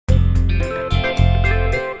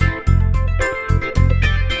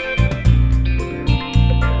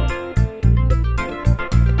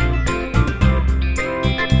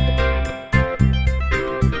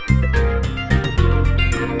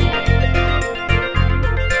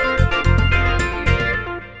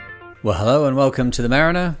Well, hello and welcome to The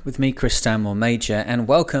Mariner with me, Chris Stanmore Major, and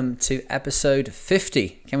welcome to episode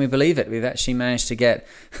 50. Can we believe it? We've actually managed to get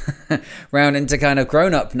round into kind of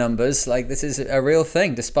grown-up numbers. Like, this is a real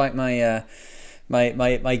thing, despite my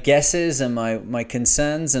my guesses and my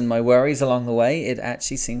concerns and my worries along the way. It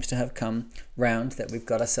actually seems to have come round that we've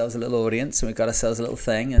got ourselves a little audience and we've got ourselves a little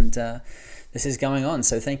thing, and this is going on.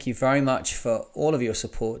 So thank you very much for all of your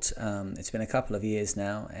support. It's been a couple of years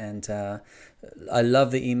now, and I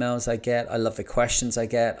love the emails I get. I love the questions I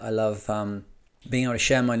get. I love being able to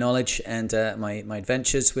share my knowledge and my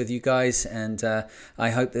adventures with you guys. And I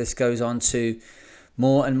hope this goes on to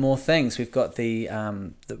more and more things. We've got the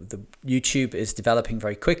YouTube is developing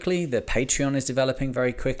very quickly. The Patreon is developing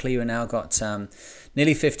very quickly. We've now got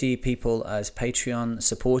nearly 50 people as Patreon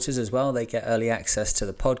supporters as well. They get early access to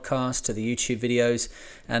the podcast, to the YouTube videos,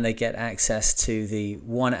 and they get access to the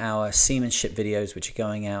 1-hour seamanship videos, which are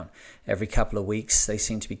going out every couple of weeks. They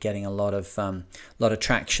seem to be getting a lot of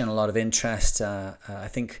traction, a lot of interest. I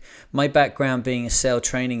think my background being a sail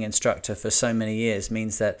training instructor for so many years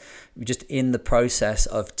means that we're just in the process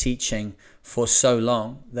of teaching for so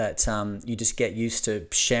long that you just get used to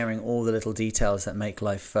sharing all the little details that make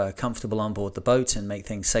life comfortable on board the boat and make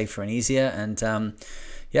things safer and easier. And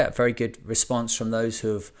very good response from those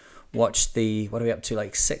who have watched what are we up to,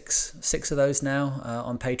 like six of those now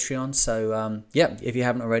on Patreon. So if you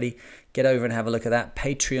haven't already, get over and have a look at that.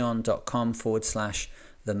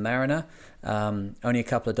 Patreon.com/The Mariner. Only a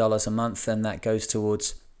couple of dollars a month, and that goes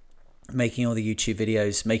towards making all the YouTube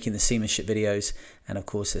videos, making the seamanship videos, and of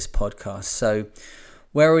course this podcast. So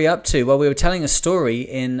where are we up to? Well, we were telling a story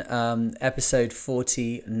in episode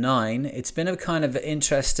 49. It's been a kind of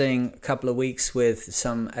interesting couple of weeks with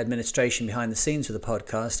some administration behind the scenes with the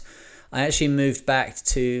podcast. I actually moved back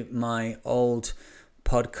to my old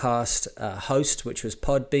podcast host, which was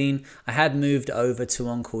Podbean. I had moved over to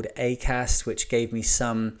one called Acast, which gave me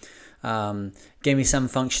some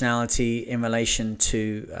functionality in relation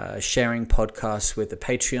to sharing podcasts with the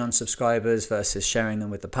Patreon subscribers versus sharing them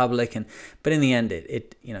with the public. But in the end,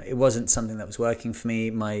 it wasn't something that was working for me.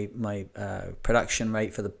 My production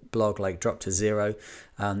rate for the blog dropped to zero.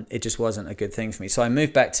 It just wasn't a good thing for me. So I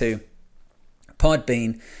moved back to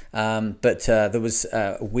Podbean, but there was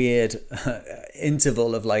a weird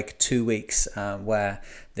interval of 2 weeks where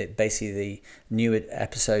basically the new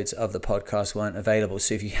episodes of the podcast weren't available.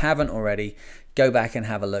 So if you haven't already, go back and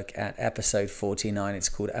have a look at episode 49. It's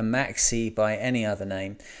called A Maxi by Any Other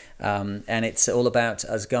Name, and it's all about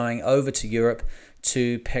us going over to Europe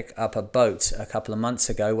to pick up a boat a couple of months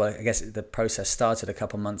ago. Well, I guess the process started a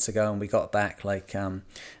couple of months ago and we got back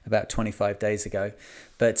about 25 days ago.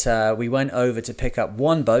 But we went over to pick up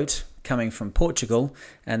one boat coming from Portugal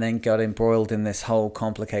and then got embroiled in this whole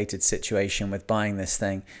complicated situation with buying this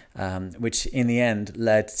thing, which in the end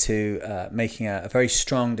led to making a very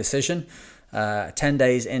strong decision. 10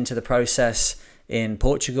 days into the process in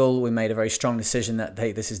Portugal, we made a very strong decision that,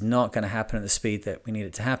 hey, this is not going to happen at the speed that we need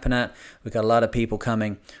it to happen at. We've got a lot of people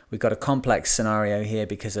coming. We've got a complex scenario here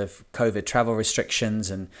because of COVID travel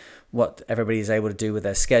restrictions and what everybody is able to do with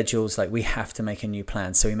their schedules. We have to make a new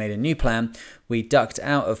plan. So we made a new plan. We ducked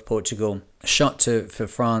out of Portugal, shot for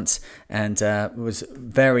France, and was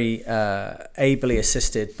very ably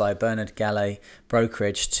assisted by Bernard Gallet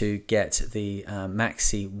Brokerage to get the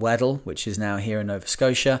Maxi Weddell, which is now here in Nova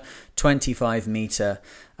Scotia, 25-meter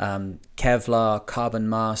Kevlar carbon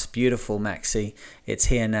mast, beautiful Maxi. It's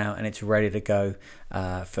here now and it's ready to go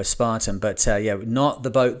for Spartan, but not the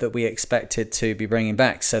boat that we expected to be bringing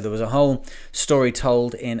back. So there was a whole story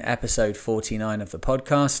told in episode 49 of the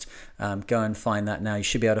podcast. Go and find that now. You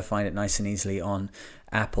should be able to find it nice and easily on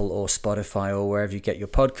Apple or Spotify or wherever you get your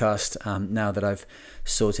podcast, now that I've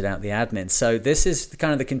sorted out the admin. So this is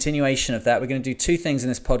kind of the continuation of that. We're going to do two things in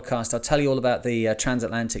this podcast. I'll tell you all about the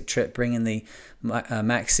transatlantic trip, bringing the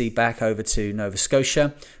Maxi back over to Nova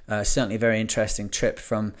Scotia. Certainly a very interesting trip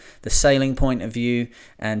from the sailing point of view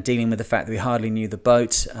and dealing with the fact that we hardly knew the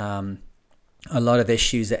boat. A lot of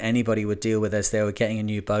issues that anybody would deal with as they were getting a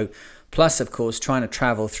new boat. Plus, of course, trying to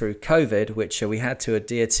travel through COVID, which we had to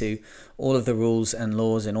adhere to all of the rules and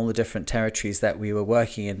laws in all the different territories that we were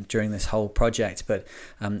working in during this whole project. But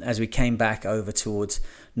as we came back over towards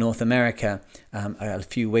North America, a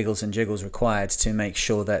few wiggles and jiggles required to make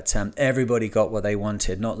sure that everybody got what they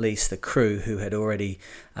wanted, not least the crew who had already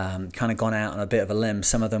kind of gone out on a bit of a limb.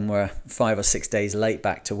 Some of them were 5 or 6 days late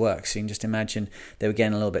back to work. So you can just imagine they were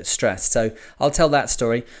getting a little bit stressed. So I'll tell that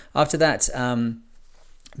story. After that,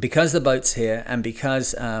 because the boat's here and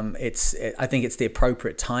because I think it's the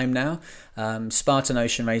appropriate time now, Spartan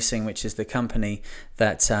Ocean Racing, which is the company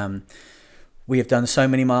that We have done so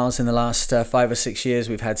many miles in the last 5 or 6 years.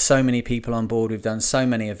 We've had so many people on board. We've done so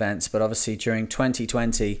many events. But obviously during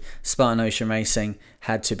 2020, Spartan Ocean Racing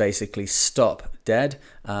had to basically stop dead.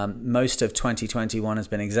 Most of 2021 has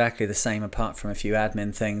been exactly the same, apart from a few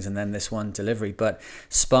admin things and then this one delivery. But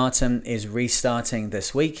Spartan is restarting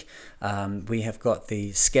this week. We have got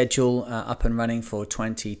the schedule up and running for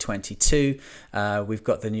 2022. We've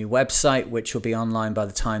got the new website, which will be online by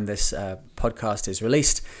the time this podcast is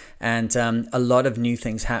released. And a lot of new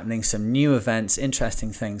things happening, some new events,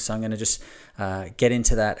 interesting things. So I'm going to just get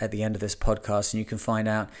into that at the end of this podcast, and you can find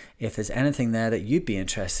out if there's anything there that you'd be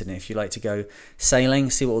interested in. If you'd like to go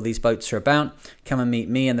sailing, see what all these boats are about, come and meet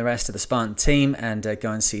me and the rest of the Spartan team and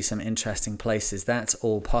go and see some interesting places. That's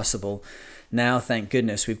all possible. Now, thank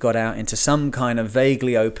goodness, we've got out into some kind of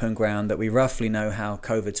vaguely open ground that we roughly know how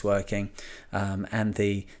COVID's working, and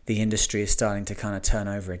the industry is starting to kind of turn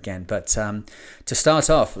over again. But to start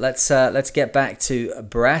off, let's get back to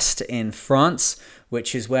Brest in France,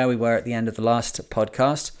 which is where we were at the end of the last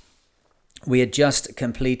podcast. We had just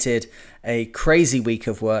completed a crazy week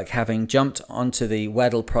of work, having jumped onto the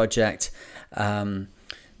Weddell project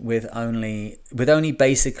with only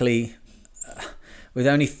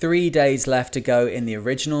 3 days left to go in the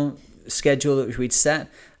original schedule that we'd set.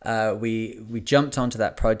 We jumped onto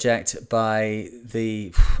that project by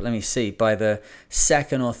the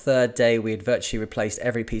second or third day. We had virtually replaced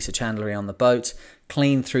every piece of chandlery on the boat,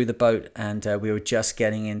 cleaned through the boat, and we were just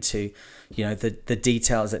getting into, the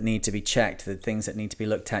details that need to be checked, the things that need to be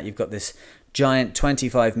looked at. You've got this giant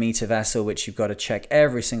 25-meter vessel, which you've got to check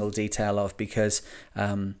every single detail of, because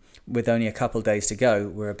with only a couple of days to go,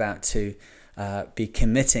 we're about to be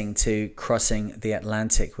committing to crossing the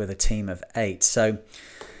Atlantic with a team of 8. So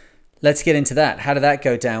let's get into that. How did that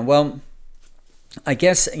go down? Well, I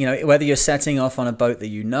guess, whether you're setting off on a boat that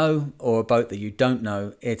you know or a boat that you don't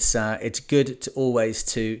know, it's good to always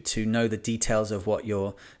to know the details of what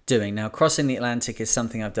you're doing. Now, crossing the Atlantic is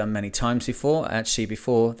something I've done many times before. Actually,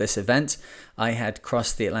 before this event, I had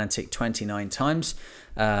crossed the Atlantic 29 times,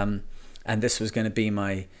 and this was going to be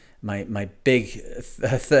my big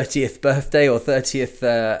 30th birthday or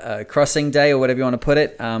 30th crossing day, or whatever you want to put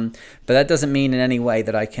it. But that doesn't mean in any way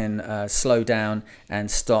that I can slow down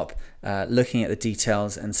and stop looking at the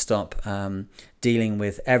details and stop dealing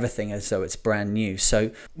with everything as though it's brand new. So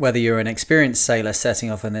whether you're an experienced sailor setting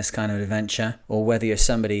off on this kind of adventure, or whether you're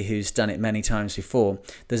somebody who's done it many times before,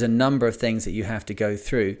 there's a number of things that you have to go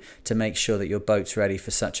through to make sure that your boat's ready for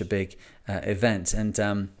such a big event. And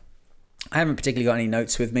I haven't particularly got any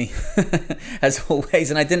notes with me, as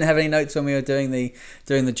always, and I didn't have any notes when we were doing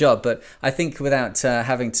the job. But I think without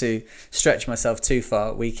having to stretch myself too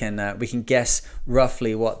far, we can guess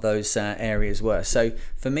roughly what those areas were. So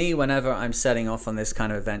for me, whenever I'm setting off on this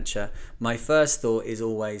kind of adventure, my first thought is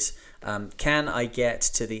always, can I get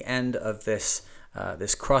to the end of this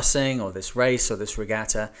crossing or this race or this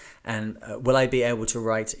regatta, and will I be able to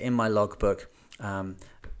write in my logbook,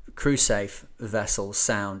 crew safe, vessel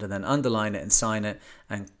sound, and then underline it and sign it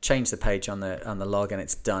and change the page on the log, and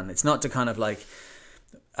it's done. It's not to kind of like,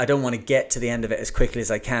 I don't want to get to the end of it as quickly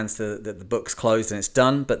as I can so that the book's closed and it's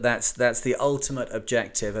done, but that's the ultimate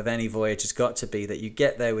objective of any voyage. Has got to be that you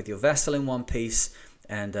get there with your vessel in one piece,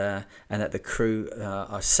 and that the crew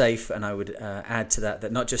are safe. And I would add to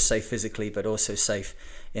that not just safe physically, but also safe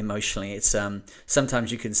emotionally. It's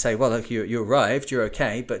sometimes you can say, well, look, you arrived, you're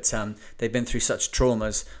okay, but they've been through such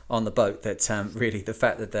traumas on the boat that really the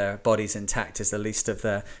fact that their body's intact is the least of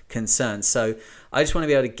their concerns. So I just want to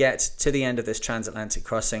be able to get to the end of this transatlantic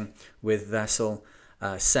crossing with vessel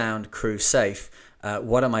sound, crew safe.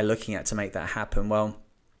 What am I looking at to make that happen? Well,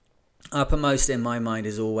 uppermost in my mind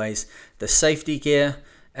is always the safety gear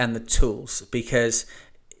and the tools, because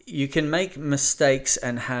you can make mistakes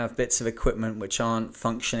and have bits of equipment which aren't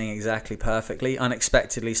functioning exactly perfectly,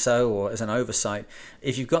 unexpectedly so, or as an oversight.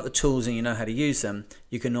 If you've got the tools and you know how to use them,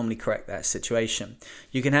 you can normally correct that situation.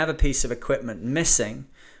 You can have a piece of equipment missing,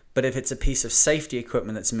 but if it's a piece of safety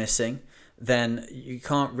equipment that's missing, then you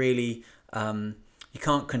can't really you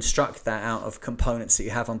can't construct that out of components that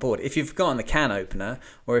you have on board. If you've forgotten the can opener,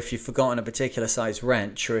 or if you've forgotten a particular size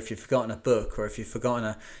wrench, or if you've forgotten a book, or if you've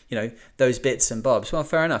forgotten those bits and bobs, well,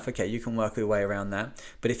 fair enough. Okay, you can work your way around that.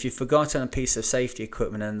 But if you've forgotten a piece of safety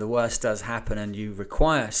equipment and the worst does happen and you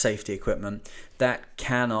require safety equipment, that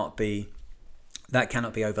cannot be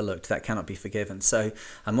overlooked. That cannot be forgiven. So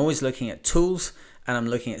I'm always looking at tools, and I'm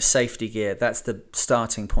looking at safety gear. That's the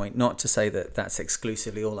starting point, not to say that that's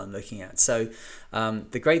exclusively all I'm looking at. So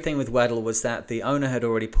the great thing with Weddell was that the owner had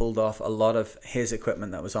already pulled off a lot of his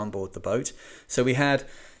equipment that was on board the boat. So we had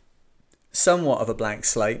somewhat of a blank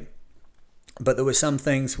slate. but there were some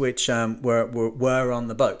things which were on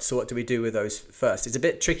the boat. So what do we do with those first? It's a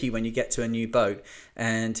bit tricky when you get to a new boat,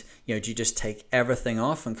 and do you just take everything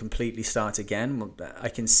off and completely start again? Well, I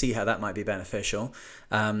can see how that might be beneficial.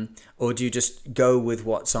 Or do you just go with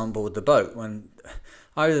what's on board the boat? When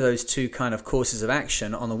either of those two kind of courses of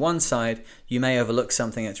action, on the one side, you may overlook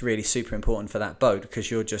something that's really super important for that boat because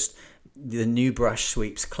the new brush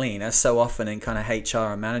sweeps clean. As so often in kind of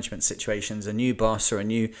HR and management situations, a new boss or a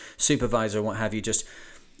new supervisor or what have you just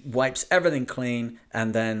wipes everything clean,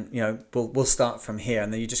 and then we'll start from here,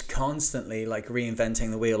 and then you're just constantly like reinventing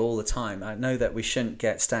the wheel all the time. I know that we shouldn't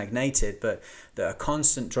get stagnated, but a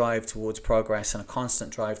constant drive towards progress and a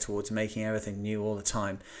constant drive towards making everything new all the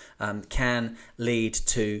time can lead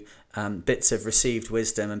to bits of received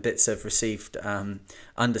wisdom and bits of received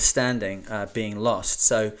understanding being lost.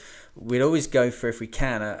 So we'd always go for, if we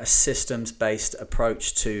can, a systems-based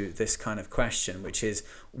approach to this kind of question, which is,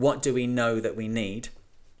 what do we know that we need?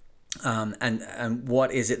 And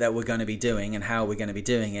what is it that we're going to be doing, and how we're going to be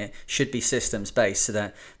doing it should be systems based, so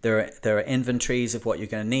that there are inventories of what you're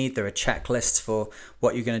going to need, there are checklists for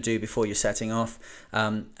what you're going to do before you're setting off,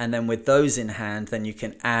 and then with those in hand, then you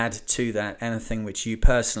can add to that anything which you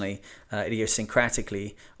personally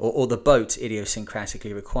idiosyncratically or the boat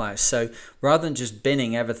idiosyncratically requires. So rather than just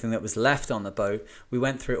binning everything that was left on the boat, we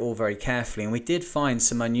went through it all very carefully, and we did find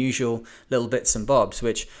some unusual little bits and bobs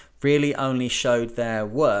which really only showed their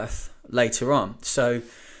worth later on. So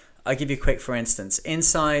I'll give you a quick, for instance,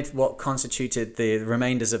 inside what constituted the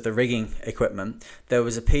remainders of the rigging equipment, there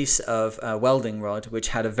was a piece of welding rod which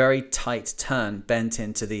had a very tight turn bent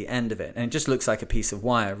into the end of it. And it just looks like a piece of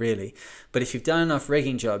wire, really. But if you've done enough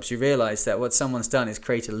rigging jobs, you realize that what someone's done is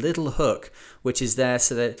create a little hook which is there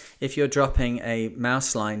so that if you're dropping a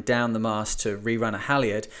mouse line down the mast to rerun a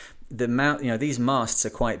halyard, these masts are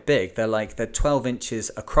quite big. They're 12 inches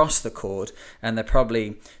across the cord, and they're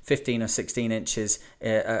probably 15 or 16 inches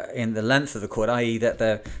in the length of the cord, i.e. that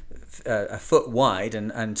they're a foot wide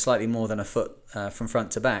and slightly more than a foot from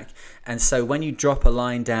front to back. And so when you drop a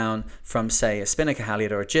line down from, say, a spinnaker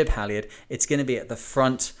halyard or a jib halyard, it's going to be at the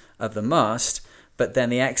front of the mast, but then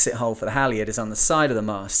the exit hole for the halyard is on the side of the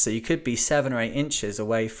mast. So you could be 7 or 8 inches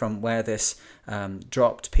away from where this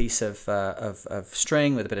dropped piece of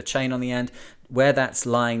string with a bit of chain on the end, where that's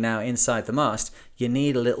lying now inside the mast. You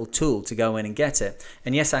need a little tool to go in and get it.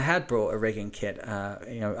 And yes, I had brought a rigging kit.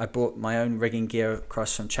 I bought my own rigging gear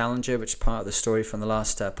across from Challenger, which is part of the story from the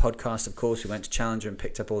last podcast. Of course, we went to Challenger and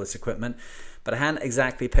picked up all this equipment. But I hadn't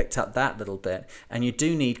exactly picked up that little bit. And you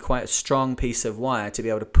do need quite a strong piece of wire to be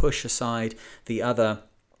able to push aside the other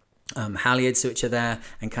halyards which are there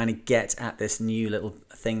and kind of get at this new little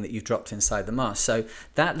thing that you've dropped inside the mast. So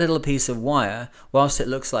that little piece of wire, whilst it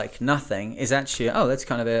looks like nothing, is actually, that's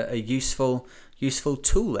kind of a useful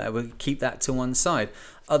tool there. We'll keep that to one side.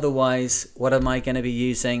 Otherwise, what am I going to be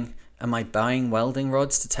using? Am I buying welding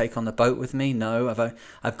rods to take on the boat with me? No.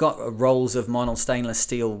 I've got rolls of mono stainless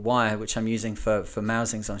steel wire which I'm using for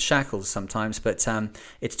mousings on shackles sometimes, but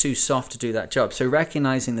it's too soft to do that job. So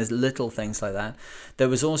recognizing there's little things like that. There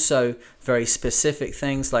was also very specific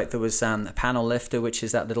things, like there was a panel lifter, which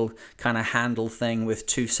is that little kind of handle thing with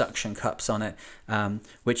 2 suction cups on it,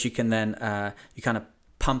 which you can then you kind of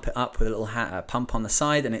pump it up with a little pump on the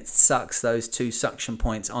side, and it sucks those 2 suction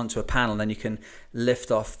points onto a panel. Then you can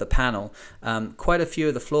lift off the panel. Quite a few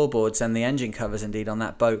of the floorboards and the engine covers indeed on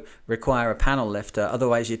that boat require a panel lifter.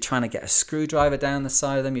 Otherwise you're trying to get a screwdriver down the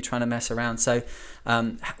side of them, you're trying to mess around. So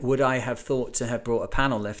would I have thought to have brought a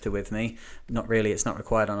panel lifter with me? Not really, it's not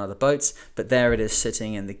required on other boats, but there it is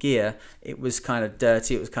sitting in the gear. It was kind of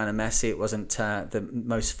dirty, it was kind of messy, it wasn't the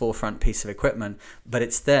most forefront piece of equipment, but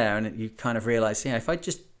it's there, and you kind of realize, if I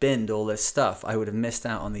just binned all this stuff, I would have missed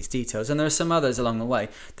out on these details. And there are some others along the way.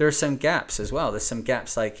 There are some gaps as well. There's some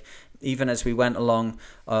gaps, like even as we went along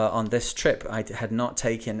on this trip, I had not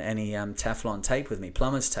taken any Teflon tape with me,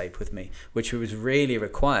 plumber's tape with me, which was really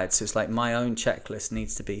required. So it's like my own checklist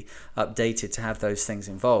needs to be updated to have those things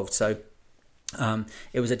involved. So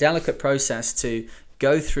it was a delicate process to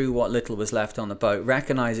go through what little was left on the boat,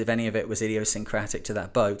 recognize if any of it was idiosyncratic to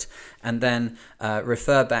that boat, and then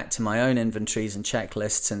refer back to my own inventories and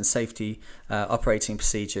checklists and safety operating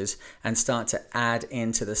procedures and start to add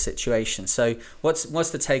into the situation. So what's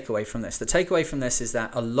the takeaway from this? The takeaway from this is that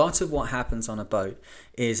a lot of what happens on a boat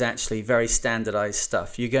is actually very standardized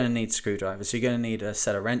stuff. You're going to need screwdrivers, you're going to need a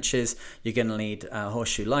set of wrenches, you're going to need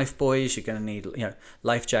horseshoe life buoys, you're going to need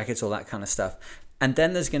life jackets, all that kind of stuff. And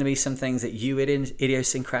then there's going to be some things that you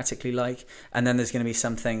idiosyncratically like, and then there's going to be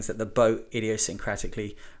some things that the boat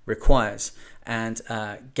idiosyncratically requires. And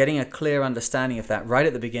getting a clear understanding of that right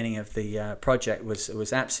at the beginning of the project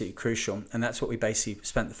was absolutely crucial. And that's what we basically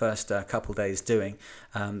spent the first couple days doing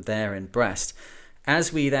there in Brest.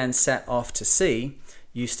 As we then set off to sea,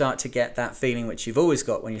 you start to get that feeling which you've always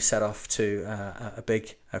got when you set off to a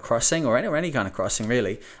big crossing or any kind of crossing,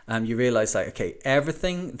 really. You realize, like, okay,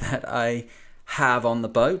 everything that I have on the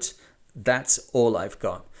boat, that's all I've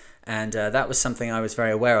got. And that was something I was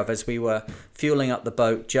very aware of as we were fueling up the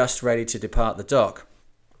boat, just ready to depart the dock.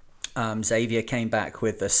 Xavier came back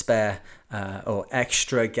with a spare or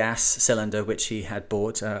extra gas cylinder, which he had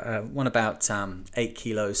bought, one about 8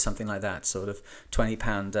 kilos, something like that, sort of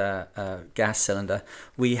 20-pound gas cylinder.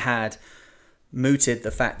 We had mooted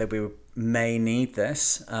the fact that we may need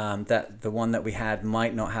this, that the one that we had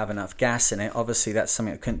might not have enough gas in it. Obviously, that's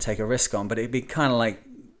something I couldn't take a risk on, but it'd be kind of like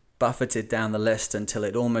buffeted down the list until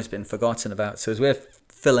it'd almost been forgotten about. So as we're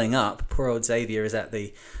filling up, poor old Xavier is at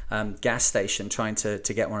the gas station trying to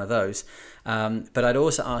get one of those. But I'd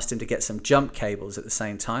also asked him to get some jump cables at the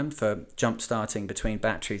same time for jump starting between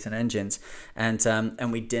batteries and engines,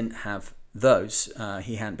 and we didn't have those.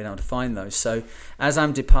 He hadn't been able to find those. So as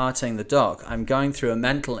I'm departing the dock, I'm going through a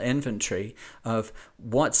mental inventory of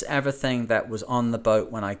what's everything that was on the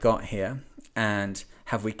boat when I got here, and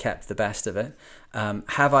have we kept the best of it?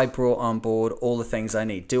 Have I brought on board all the things I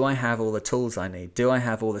need? Do I have all the tools I need? Do I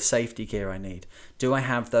have all the safety gear I need? Do I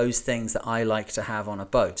have those things that I like to have on a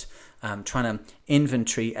boat? Trying to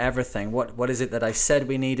inventory everything. What is it that I said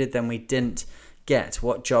we needed, then we didn't get?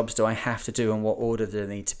 What jobs do I have to do, and what order do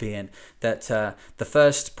they need to be in? That the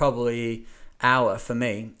first probably hour for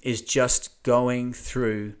me is just going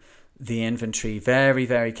through the inventory very,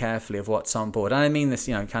 very carefully of what's on board. And I mean this,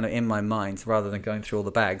 kind of in my mind rather than going through all the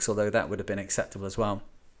bags, although that would have been acceptable as well.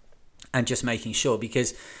 And just making sure,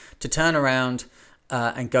 because to turn around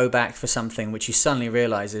and go back for something which you suddenly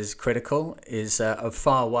realize is critical is a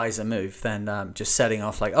far wiser move than just setting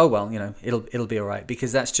off like, oh, well, it'll be all right,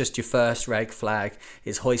 because that's just your first red flag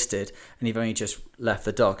is hoisted and you've only just left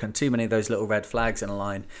the dock, and too many of those little red flags in a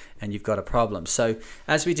line and you've got a problem. So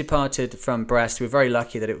as we departed from Brest, we were very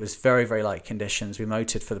lucky that it was very, very light conditions. We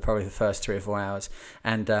motored for probably the first 3 or 4 hours,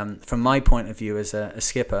 and from my point of view as a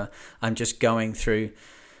skipper, I'm just going through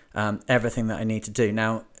everything that I need to do.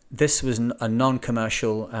 Now, this was a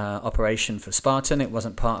non-commercial operation for Spartan. It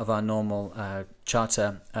wasn't part of our normal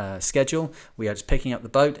charter schedule. We are just picking up the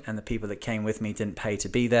boat, and the people that came with me didn't pay to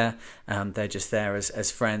be there. They're just there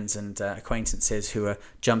as friends and acquaintances who are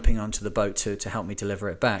jumping onto the boat to help me deliver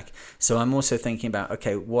it back. So I'm also thinking about,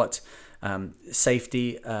 okay, what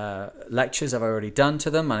safety lectures I've already done to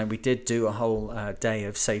them, and we did do a whole day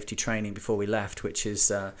of safety training before we left, which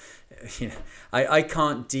is I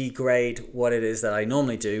can't degrade what it is that I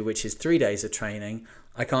normally do, which is 3 days of training.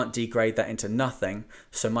 I can't degrade that into nothing,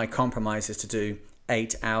 so my compromise is to do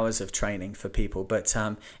 8 hours of training for people. But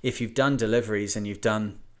if you've done deliveries and you've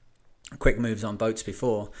done quick moves on boats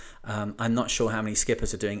before, I'm not sure how many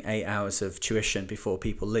skippers are doing 8 hours of tuition before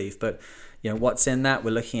people leave, but what's in that? We're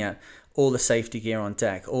looking at all the safety gear on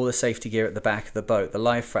deck, all the safety gear at the back of the boat, the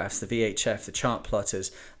life rafts, the VHF, the chart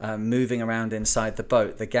plotters, moving around inside the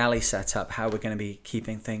boat, the galley setup, how we're going to be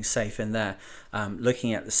keeping things safe in there,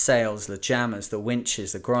 looking at the sails, the jammers, the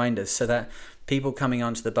winches, the grinders, so that people coming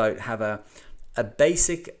onto the boat have a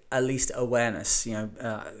basic, at least, awareness.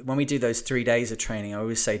 When we do those 3 days of training, I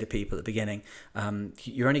always say to people at the beginning,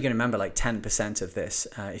 you're only going to remember like 10% of this.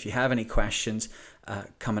 If you have any questions,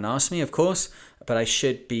 come and ask me, of course, but I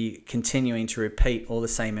should be continuing to repeat all the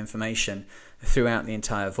same information throughout the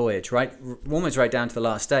entire voyage, right? Almost right down to the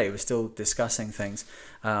last day, we're still discussing things.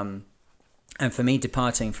 And for me,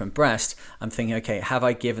 departing from Brest, I'm thinking, okay, have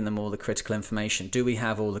I given them all the critical information? Do we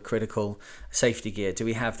have all the critical safety gear? Do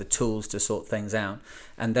we have the tools to sort things out?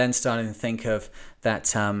 And then starting to think of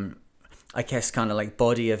that, I guess, kind of like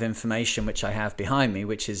body of information which I have behind me,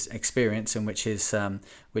 which is experience, and which is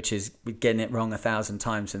getting it wrong 1,000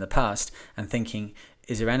 times in the past, and thinking,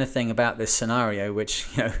 is there anything about this scenario which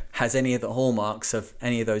has any of the hallmarks of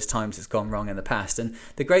any of those times it's gone wrong in the past? And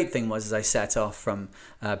the great thing was, as I set off from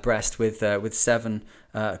Brest with 7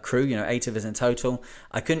 crew, 8 of us in total,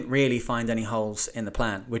 I couldn't really find any holes in the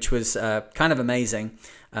plan, which was kind of amazing.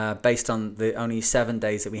 based on the only 7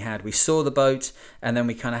 days that we had. We saw the boat, and then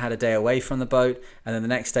we kind of had a day away from the boat, and then the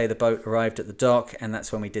next day the boat arrived at the dock, and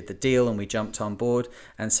that's when we did the deal and we jumped on board.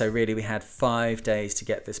 And so really we had 5 days to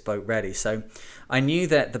get this boat ready. So I knew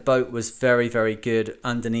that the boat was very, very good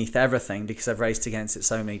underneath everything because I've raced against it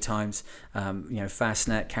so many times.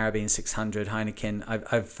 Fastnet, Caribbean 600,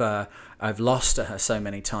 Heineken. I've lost to her so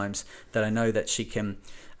many times that I know that she can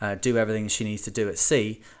do everything she needs to do at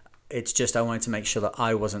sea. It's just I wanted to make sure that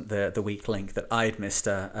I wasn't the weak link, that I'd missed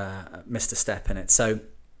a step in it. So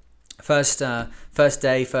first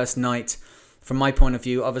day, first night, from my point of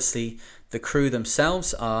view, obviously the crew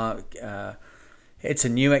themselves are. It's a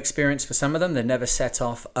new experience for some of them. They've never set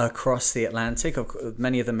off across the Atlantic.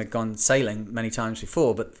 Many of them had gone sailing many times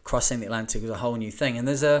before, but crossing the Atlantic was a whole new thing. And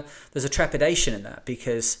there's a trepidation in that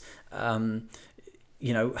because,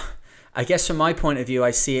 I guess from my point of view,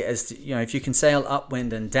 I see it as, if you can sail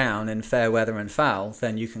upwind and down in fair weather and foul,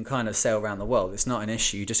 then you can kind of sail around the world. It's not an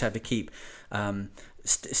issue. You just have to keep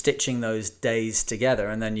stitching those days together,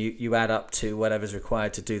 and then you add up to whatever's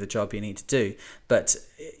required to do the job you need to do. But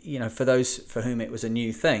for those for whom it was a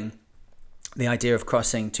new thing, the idea of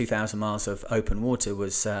crossing 2,000 miles of open water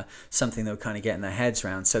was something they were kind of getting their heads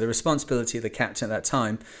around. So the responsibility of the captain at that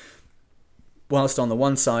time, whilst on the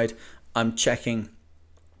one side I'm checking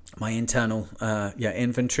my internal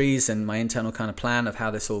inventories and my internal kind of plan of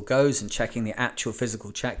how this all goes and checking the actual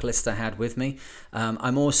physical checklist I had with me.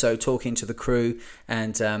 I'm also talking to the crew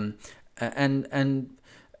and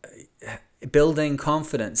building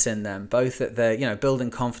confidence in them, both that they're, building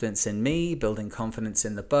confidence in me, building confidence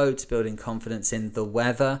in the boat, building confidence in the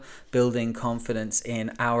weather, building confidence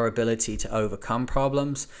in our ability to overcome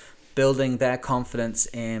problems, building their confidence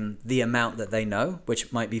in the amount that they know,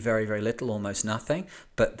 which might be very, very little, almost nothing,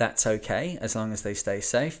 but that's okay as long as they stay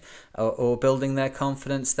safe, or building their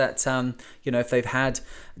confidence that, if they've had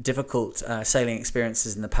difficult sailing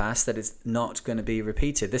experiences in the past, that it's not going to be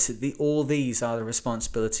repeated. All these are the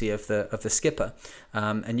responsibility of the skipper,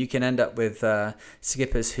 and you can end up with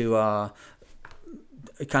skippers who are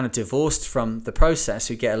kind of divorced from the process,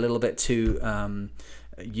 who get a little bit too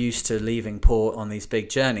used to leaving port on these big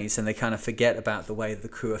journeys, and they kind of forget about the way the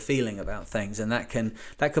crew are feeling about things, and that can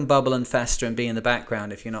bubble and fester and be in the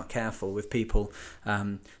background if you're not careful, with people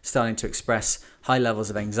starting to express high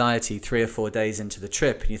levels of anxiety 3 or 4 days into the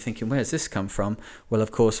trip, and you're thinking, where's this come from? Well,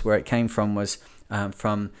 of course, where it came from was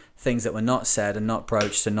from things that were not said and not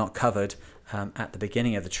broached and not covered at the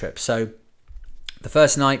beginning of the trip. So the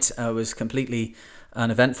first night was completely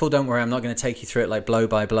uneventful. Don't worry, I'm not going to take you through it like blow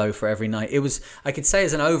by blow for every night. It was, I could say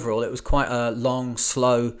as an overall, it was quite a long,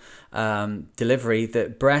 slow delivery.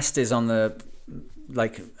 That Brest is on the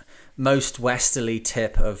most westerly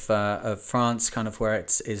tip of France, kind of where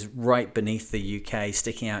it is right beneath the UK,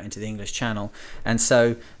 sticking out into the English Channel, and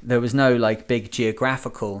so there was no big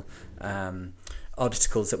geographical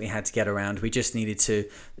obstacles that we had to get around. We just needed to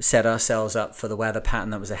set ourselves up for the weather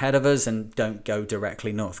pattern that was ahead of us, and don't go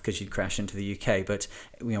directly north because you'd crash into the UK. But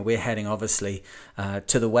we're heading obviously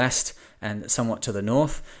to the west and somewhat to the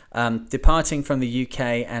north, departing from the UK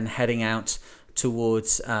and heading out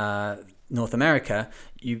towards North America.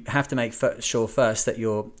 You have to make sure first that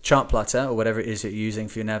your chart plotter, or whatever it is you're using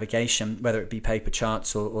for your navigation, whether it be paper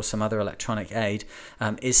charts or some other electronic aid,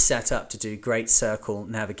 is set up to do great circle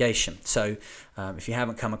navigation. So if you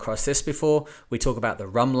haven't come across this before, we talk about the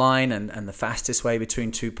rum line, and the fastest way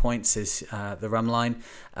between 2 points is the rum line,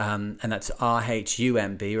 and that's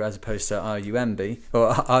RHUMB as opposed to RUMB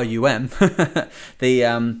or RUM.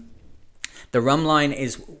 The rum line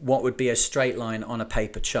is what would be a straight line on a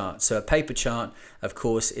paper chart. So a paper chart, of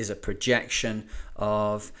course, is a projection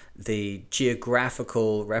of the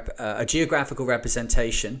geographical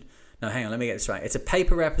representation. No, hang on, let me get this right. It's a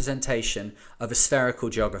paper representation of a spherical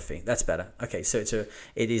geography. That's better. Okay, so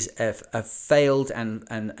it is a failed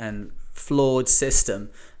and flawed system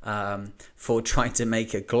for trying to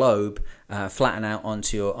make a globe flatten out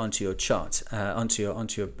onto your chart, onto your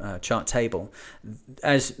chart table.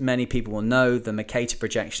 As many people will know, the Mercator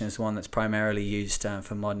projection is one that's primarily used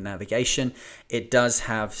for modern navigation. It does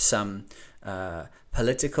have some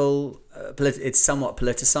it's somewhat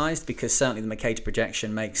politicized, because certainly the Mercator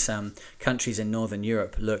projection makes countries in Northern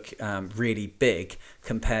Europe look really big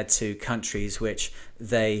compared to countries which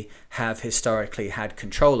they have historically had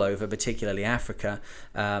control over, particularly Africa,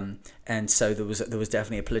 and so there was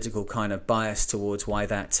definitely a political kind of bias towards why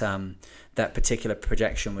that particular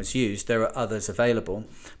projection was used. There are others available,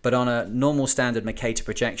 but on a normal standard Mercator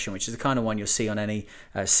projection, which is the kind of one you'll see on any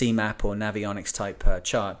CMAP or Navionics type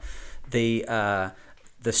chart, the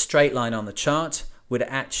straight line on the chart would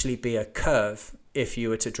actually be a curve if you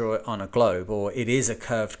were to draw it on a globe, or it is a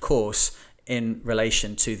curved course in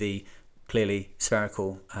relation to the clearly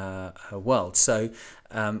spherical world. So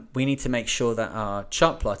we need to make sure that our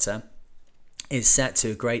chart plotter is set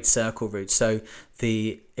to a great circle route. So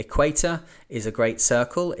the equator is a great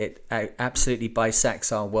circle. It absolutely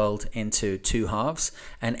bisects our world into two halves,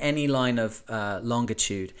 and any line of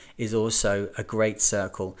longitude is also a great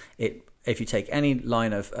circle. If you take any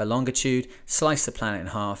line of longitude, slice the planet in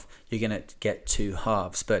half, you're going to get two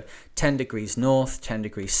halves. But 10 degrees north, 10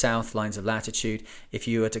 degrees south lines of latitude, if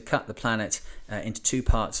you were to cut the planet into two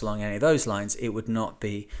parts along any of those lines, it would not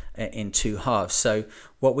be in two halves. So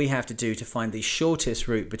what we have to do to find the shortest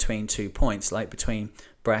route between 2 points, like between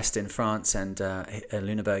Brest in France and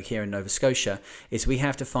Lüneburg here in Nova Scotia, is we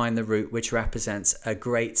have to find the route which represents a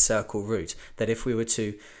great circle route. That if we were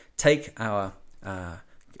to take our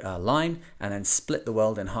line and then split the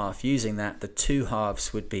world in half using that, the two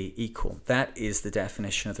halves would be equal. That is the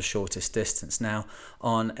definition of the shortest distance. Now,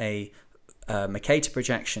 on a Mercator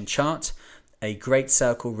projection chart, a great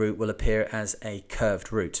circle route will appear as a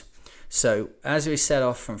curved route. So as we set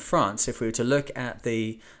off from France, if we were to look at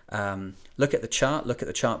the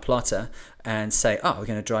chart plotter and say, oh, we're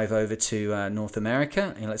going to drive over to North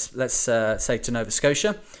America, and let's say to Nova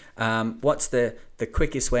Scotia, what's the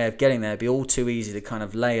quickest way of getting there? It'd be all too easy to kind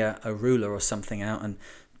of lay a ruler or something out and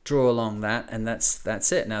draw along that, and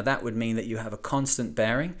that's it. Now that would mean that you have a constant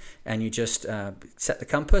bearing, and you just set the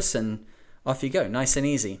compass and off you go, nice and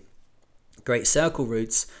easy. Great circle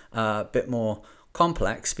routes a bit more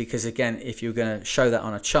complex, because again, if you're going to show that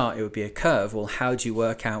on a chart, it would be a curve. Well, how do you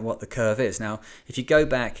work out what the curve is? Now, if you go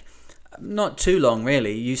back not too long,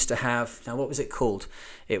 really, you used to have, now what was it called?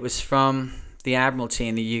 It was from the Admiralty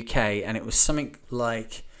in the UK, and it was something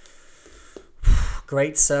like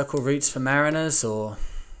Great Circle Routes for Mariners, or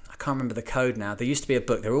I can't remember the code now. There used to be a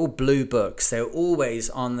book. They were all blue books. They were always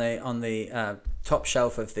on the top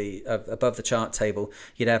shelf of above the chart table.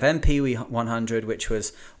 You'd have MP 100, which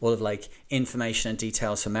was all of like information and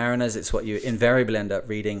details for mariners. It's what you invariably end up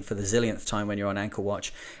reading for the zillionth time when you're on anchor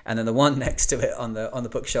watch. And then the one next to it on the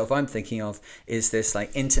bookshelf I'm thinking of is this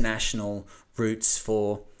like international routes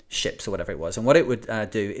for ships or whatever it was. And what it would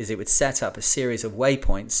do is it would set up a series of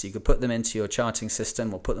waypoints. You could put them into your charting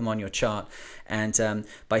system or put them on your chart, and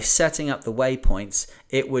by setting up the waypoints,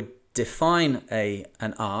 it would define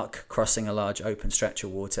an arc crossing a large open stretch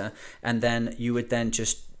of water, and then you would then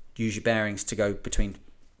just use your bearings to go between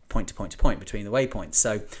point to point to point between the waypoints.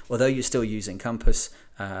 So although you're still using compass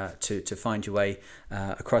to find your way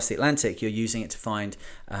across the Atlantic, you're using it to find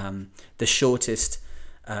the shortest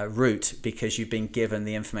route, because you've been given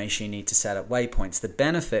the information you need to set up waypoints. The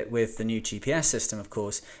benefit with the new GPS system, of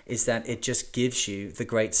course, is that it just gives you the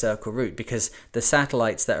great circle route, because the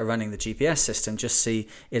satellites that are running the GPS system just see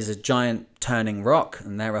it as a giant turning rock,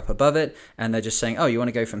 and they're up above it, and they're just saying, oh, you want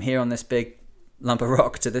to go from here on this big lump of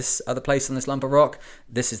rock to this other place on this lump of rock?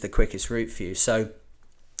 This is the quickest route for you. So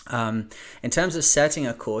in terms of setting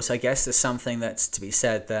a course, I guess there's something that's to be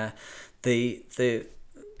said there. The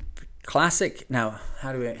classic. Now,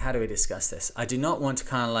 how do we discuss this? I do not want to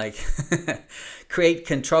kind of like create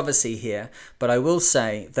controversy here, but I will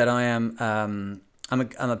say that I am I'm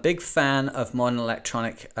a big fan of modern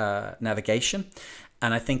electronic navigation,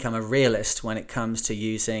 and I think I'm a realist when it comes to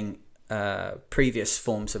using previous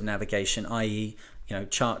forms of navigation, i.e.,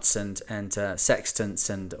 charts and sextants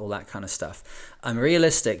and all that kind of stuff. I'm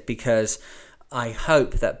realistic because I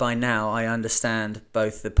hope that by now I understand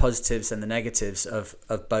both the positives and the negatives of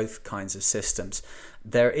both kinds of systems.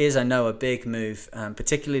 There is, I know, a big move,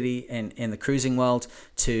 particularly in the cruising world,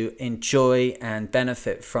 to enjoy and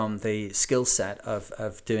benefit from the skill set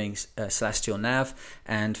of doing celestial nav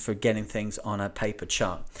and for getting things on a paper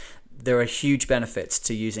chart. There are huge benefits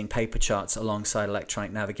to using paper charts alongside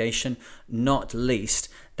electronic navigation, not least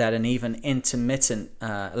that an even intermittent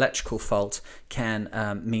electrical fault can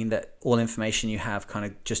mean that all information you have kind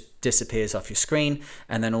of just disappears off your screen,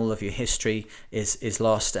 and then all of your history is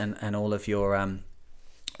lost, and all of your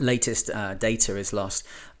latest data is lost.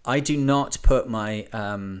 I do not put my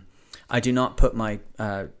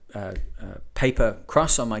paper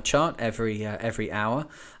cross on my chart every hour.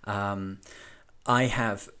 I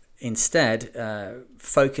have instead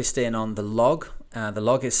focused in on the log The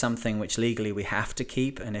log is something which legally we have to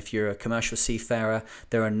keep, and if you're a commercial seafarer,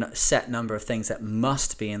 there are a set number of things that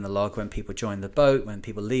must be in the log when people join the boat, when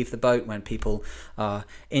people leave the boat, when people are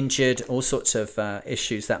injured, all sorts of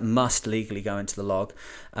issues that must legally go into the log.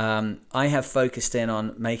 I have focused in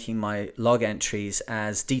on making my log entries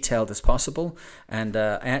as detailed as possible, and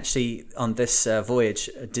I actually on this voyage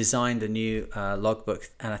designed a new logbook,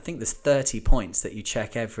 and I think there's 30 points that you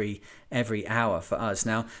check every hour for us.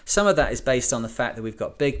 Now, some of that is based on the fact that we've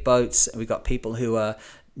got big boats, we've got people who are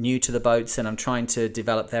new to the boats, and I'm trying to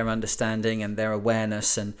develop their understanding and their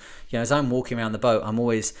awareness. And as I'm walking around the boat, I'm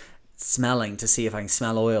always smelling to see if I can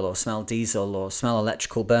smell oil or smell diesel or smell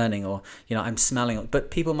electrical burning, or I'm smelling. But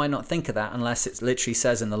people might not think of that unless it literally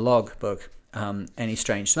says in the logbook any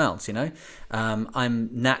strange smells. I'm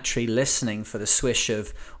naturally listening for the swish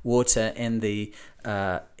of water in the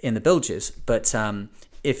bilges, but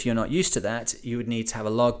if you're not used to that, you would need to have a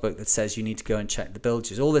logbook that says you need to go and check the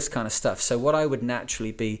bilges, all this kind of stuff. So what I would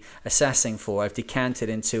naturally be assessing for, I've decanted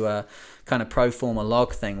into a kind of pro forma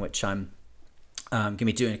log thing, which I'm going to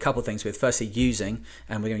be doing a couple of things with. Firstly, using,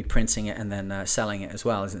 and we're going to be printing it and then selling it as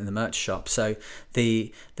well as in the merch shop. So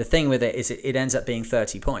the thing with it is it ends up being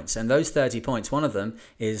 30 points, and those 30 points, one of them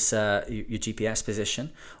is your GPS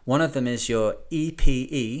position, one of them is your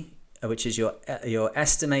EPE, which is your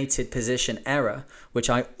estimated position error, which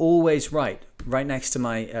I always write right next to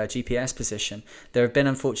my GPS position. There have been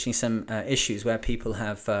unfortunately some issues where people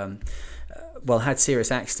have had serious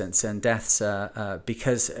accidents and deaths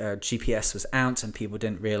because GPS was out and people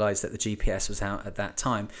didn't realize that the GPS was out at that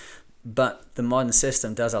time. But the modern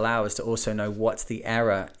system does allow us to also know what's the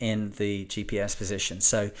error in the GPS position.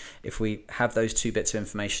 So if we have those two bits of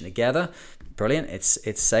information together, brilliant.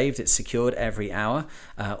 It's saved, it's secured every hour.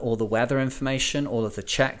 All the weather information, all of the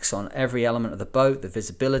checks on every element of the boat, the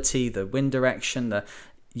visibility, the wind direction, the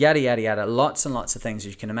yada, yada, yada, lots and lots of things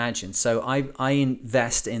you can imagine. So I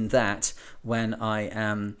invest in that when I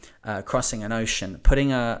am crossing an ocean.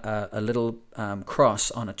 Putting a little cross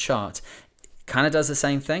on a chart kind of does the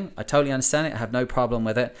same thing. I totally understand it. I have no problem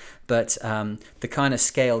with it. But the kind of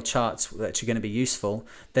scale charts that are going to be useful,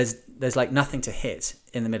 there's like nothing to hit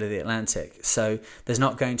in the middle of the Atlantic. So there's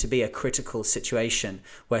not going to be a critical situation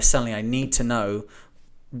where suddenly I need to know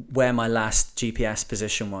where my last GPS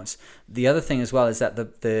position was. The other thing as well is that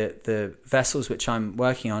the vessels which I'm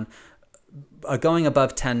working on are going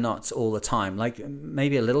above 10 knots all the time, like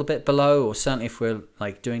maybe a little bit below, or certainly if we're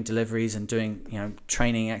like doing deliveries and doing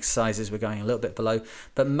training exercises, we're going a little bit below,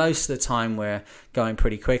 but most of the time we're going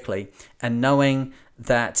pretty quickly. And knowing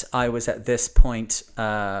that I was at this point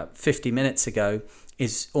 50 minutes ago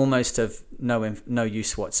is almost of no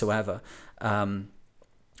use whatsoever.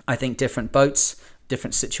 I think different boats,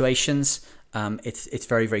 different situations, it's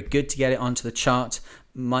very, very good to get it onto the chart.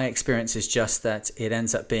 My experience is just that it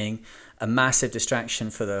ends up being a massive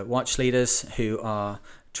distraction for the watch leaders who are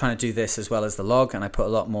trying to do this as well as the log, and I put a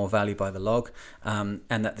lot more value by the log, and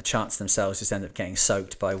that the charts themselves just end up getting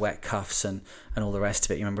soaked by wet cuffs and all the rest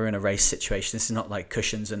of it. You remember, we're in a race situation. This is not like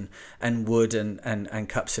cushions and wood and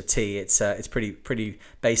cups of tea. It's pretty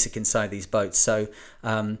basic inside these boats. So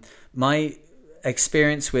my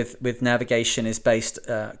experience with navigation is based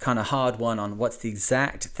kind of hard one on what's the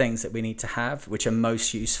exact things that we need to have, which are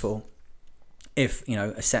most useful if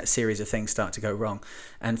a set series of things start to go wrong.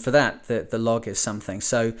 And for that, the log is something.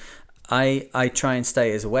 So I try and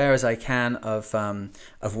stay as aware as I can of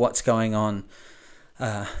what's going on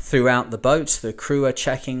throughout the boat. The crew are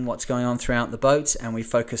checking what's going on throughout the boat, and we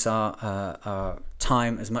focus our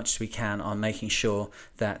time as much as we can on making sure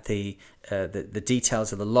that the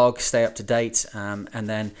details of the log stay up to date, and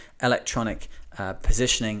then electronic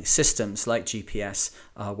positioning systems like GPS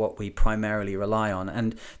are what we primarily rely on.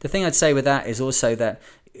 And the thing I'd say with that is also that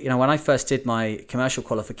when I first did my commercial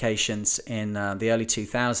qualifications in the early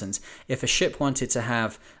 2000s, if a ship wanted to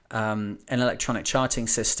have an electronic charting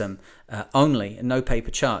system only, and no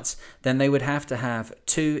paper charts, then they would have to have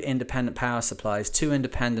 2 independent power supplies, 2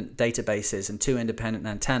 independent databases, and 2 independent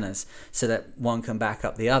antennas so that one can back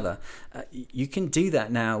up the other. You can do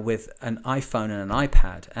that now with an iPhone and an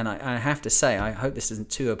iPad, and I have to say, I hope this isn't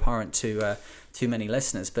too abhorrent to too many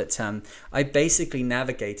listeners, but I basically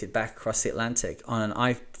navigated back across the Atlantic on an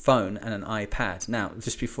iPhone and an iPad. Now,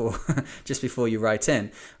 just before you write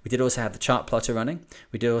in, we did also have the chart plotter running,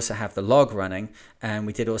 we did also have the log running, and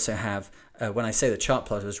we did also have, when I say the chart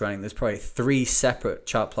plotter was running, there's probably 3 separate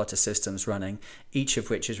chart plotter systems running, each of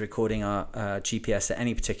which is recording our GPS at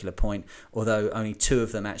any particular point, although only 2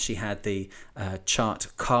 of them actually had the chart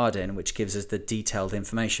card in, which gives us the detailed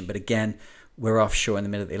information. But again, we're offshore in the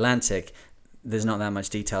middle of the Atlantic. there's not that much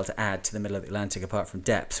detail to add to the middle of the Atlantic apart from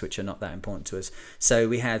depths, which are not that important to us. So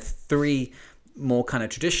we had 3 more kind of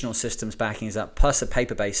traditional systems backing us up, plus a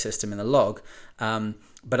paper-based system in the log.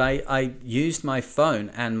 But I used my phone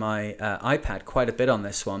and my iPad quite a bit on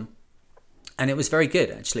this one. And it was very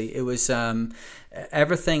good, actually. It was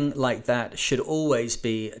everything like that should always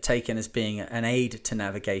be taken as being an aid to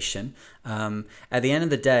navigation. At the end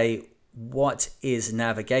of the day, what is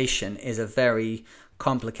navigation is a very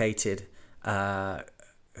complicated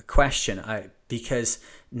question, because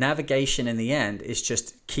navigation in the end is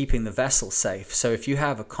just keeping the vessel safe. So if you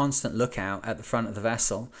have a constant lookout at the front of the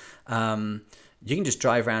vessel, you can just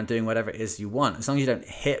drive around doing whatever it is you want, as long as you don't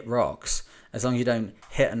hit rocks, as long as you don't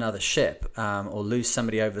hit another ship or lose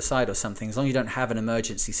somebody over the side or something, as long as you don't have an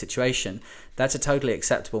emergency situation. That's a totally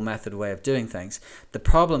acceptable method, way of doing things. The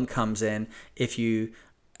problem comes in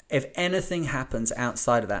if anything happens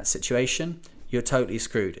outside of that situation, you're totally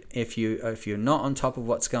screwed. If you're not on top of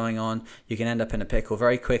what's going on, you can end up in a pickle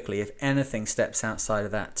very quickly if anything steps outside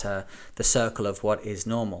of that the circle of what is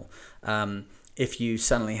normal. If you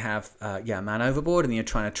suddenly have a man overboard and you're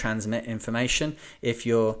trying to transmit information, if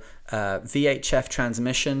your VHF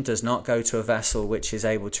transmission does not go to a vessel which is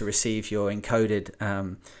able to receive your encoded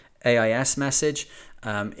AIS message,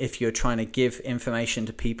 if you're trying to give information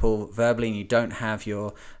to people verbally and you don't have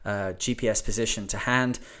your GPS position to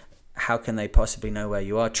hand, how can they possibly know where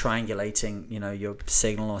you are? Triangulating, your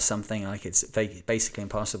signal or something, like, it's basically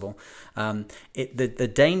impossible.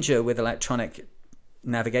 The danger with electronic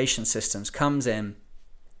navigation systems comes in,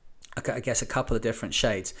 I guess, a couple of different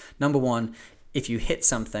shades. Number one, if you hit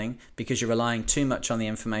something because you're relying too much on the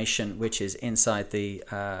information which is inside the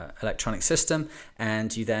electronic system,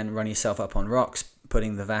 and you then run yourself up on rocks,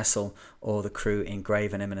 putting the vessel or the crew in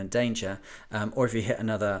grave and imminent danger, or if you hit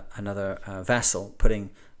another vessel, putting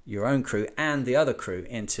your own crew and the other crew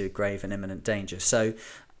into grave and imminent danger. So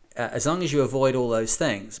as long as you avoid all those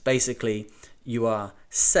things, basically you are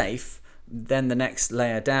safe. Then the next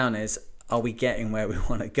layer down is, are we getting where we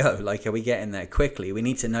want to go? Like, are we getting there quickly? We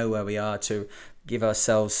need to know where we are to give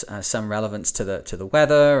ourselves some relevance to the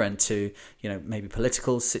weather and to maybe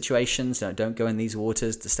political situations. Don't go in these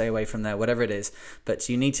waters, to stay away from there, whatever it is. But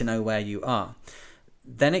you need to know where you are.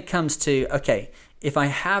 Then it comes to, okay, if I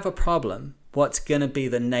have a problem, what's going to be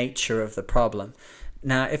the nature of the problem?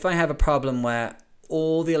 Now, if I have a problem where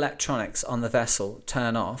all the electronics on the vessel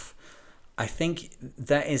turn off, I think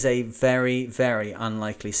that is a very, very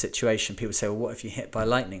unlikely situation. People say, well, what if you're hit by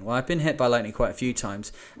lightning? Well, I've been hit by lightning quite a few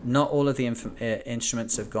times. Not all of the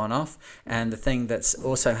instruments have gone off. And the thing that's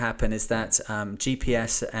also happened is that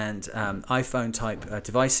GPS and iPhone type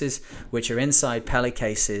devices, which are inside Peli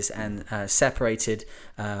cases and separated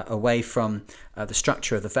away from the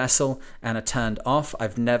structure of the vessel and are turned off,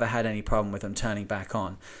 I've never had any problem with them turning back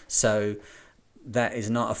on. So that is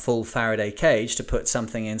not a full Faraday cage to put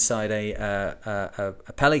something inside a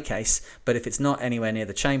Peli case, but if it's not anywhere near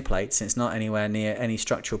the chain plates, and it's not anywhere near any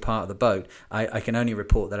structural part of the boat, I can only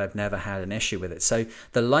report that I've never had an issue with it. So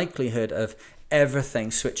the likelihood of everything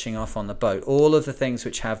switching off on the boat, all of the things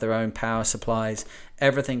which have their own power supplies,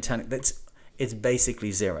 everything turning, it's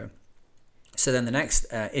basically zero. So then the next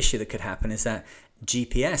issue that could happen is that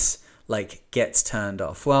GPS gets turned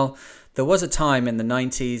off. Well, there was a time in the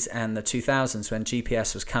 90s and the 2000s when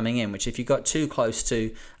GPS was coming in, which if you got too close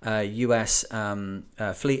to US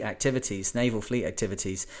fleet activities, naval fleet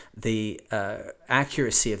activities, the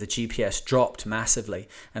accuracy of the GPS dropped massively.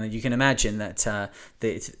 And you can imagine that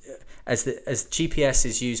as GPS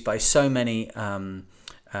is used by so many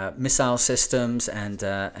missile systems and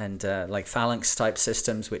like phalanx type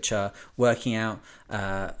systems, which are working out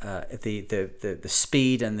the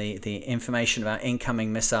speed and the information about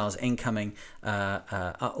incoming missiles, incoming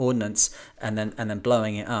ordnance, and then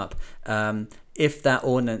blowing it up. If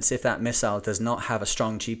that missile does not have a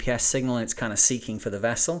strong GPS signal and it's kind of seeking for the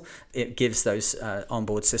vessel, it gives those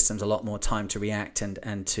onboard systems a lot more time to react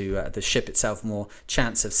and to the ship itself more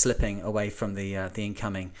chance of slipping away from the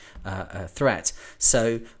incoming threat.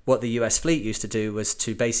 So what the US fleet used to do was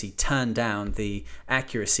to basically turn down the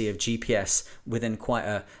accuracy of GPS within quite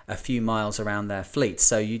a few miles around their fleet.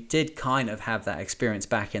 So you did kind of have that experience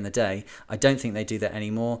back in the day. I don't think they do that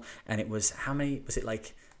anymore. And it was, how many, was it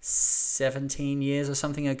like 17 years or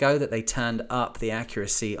something ago that they turned up the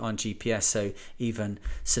accuracy on GPS, so even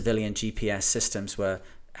civilian GPS systems were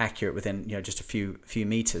accurate within just a few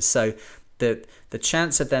meters. So the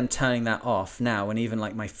chance of them turning that off now, when even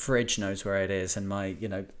like my fridge knows where it is, and my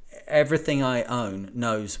everything I own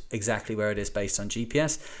knows exactly where it is based on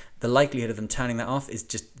GPS, the likelihood of them turning that off is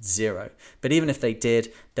just zero. But even if they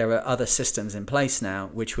did, there are other systems in place now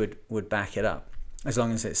which would back it up. as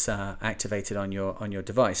long as it's activated on your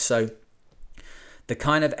device. So the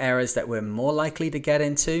kind of errors that we're more likely to get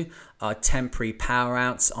into are temporary power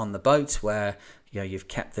outs on the boat, where you've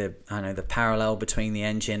kept the parallel between the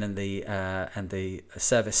engine and the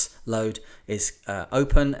service load is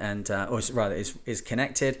open, and or rather is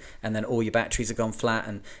connected, and then all your batteries have gone flat,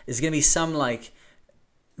 and there's going to be some like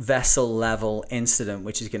vessel level incident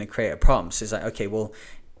which is going to create a problem. So it's like, okay, well,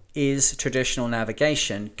 is traditional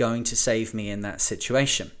navigation going to save me in that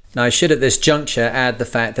situation? Now, I should at this juncture add the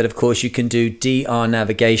fact that, of course, you can do DR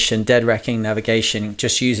navigation, dead reckoning navigation,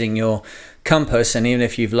 just using your compass. And even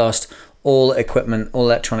if you've lost all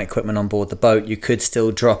electronic equipment on board the boat, you could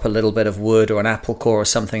still drop a little bit of wood or an apple core or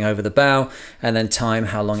something over the bow and then time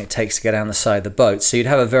how long it takes to get down the side of the boat. So you'd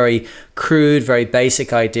have a very crude, very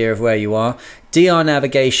basic idea of where you are. DR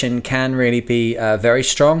navigation can really be very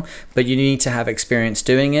strong, but you need to have experience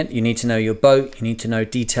doing it. You need to know your boat. You need to know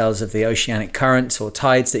details of the oceanic currents or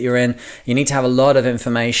tides that you're in. You need to have a lot of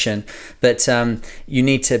information, but you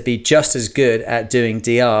need to be just as good at doing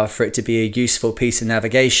DR for it to be a useful piece of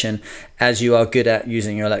navigation as you are good at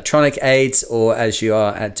using your electronic aids or as you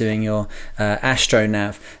are at doing your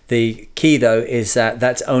astronav. The key, though, is that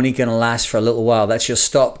that's only going to last for a little while. That's your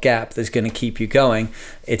stopgap that's going to keep you going.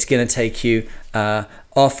 It's going to take you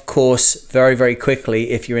off course very, very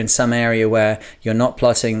quickly if you're in some area where you're not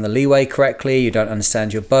plotting the leeway correctly, you don't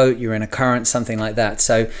understand your boat, you're in a current, something like that.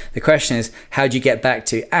 So the question is, how do you get back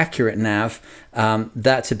to accurate nav?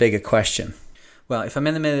 That's a bigger question. Well, if I'm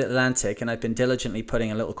in the mid-Atlantic and I've been diligently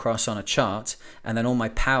putting a little cross on a chart and then all my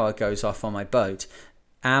power goes off on my boat,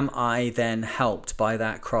 am I then helped by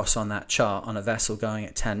that cross on that chart on a vessel going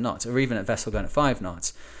at 10 knots or even a vessel going at 5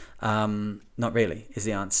 knots? Not really is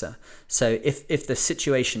the answer. So if the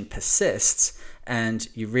situation persists and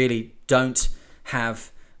you really don't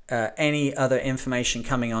have any other information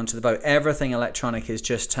coming onto the boat, everything electronic is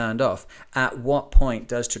just turned off, at what point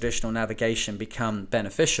does traditional navigation become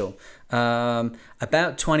beneficial?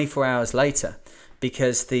 About 24 hours later,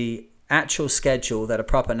 because the actual schedule that a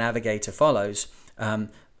proper navigator follows,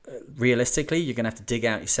 realistically, you're going to have to dig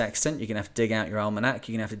out your sextant, you're going to have to dig out your almanac,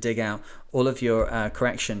 you're going to have to dig out all of your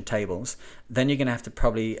correction tables. Then you're going to have to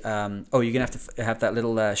probably, you're going to have that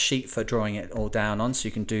little sheet for drawing it all down on, so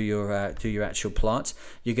you can do your actual plot.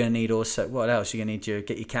 You're going to need also, what else? You're going to need to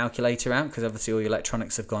get your calculator out, because obviously all your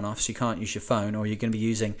electronics have gone off, so you can't use your phone, or you're going to be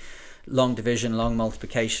using long division, long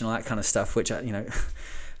multiplication, all that kind of stuff, which,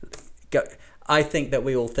 I think that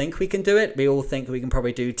we all think we can do it. We all think we can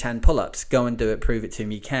probably do 10 pull-ups. Go and do it. Prove it to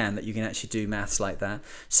me you can, that you can actually do maths like that.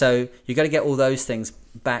 So you've got to get all those things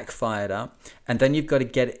back fired up. And then you've got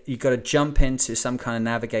to jump into some kind of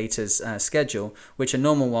navigator's schedule, which a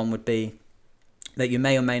normal one would be that you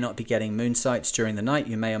may or may not be getting moon sights during the night.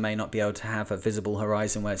 You may or may not be able to have a visible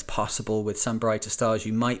horizon where it's possible with some brighter stars.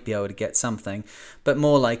 You might be able to get something. But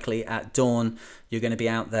more likely at dawn, you're going to be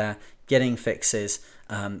out there getting fixes,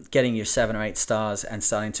 getting your 7 or 8 stars and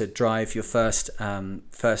starting to drive your first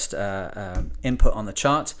input on the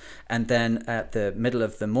chart. And then at the middle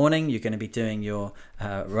of the morning, you're going to be doing your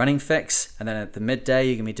running fix. And then at the midday,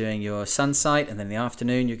 you're going to be doing your sun sight. And then in the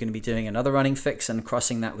afternoon, you're going to be doing another running fix and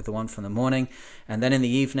crossing that with the one from the morning. And then in the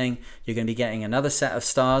evening, you're going to be getting another set of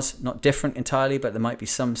stars, not different entirely, but there might be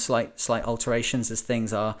some slight alterations as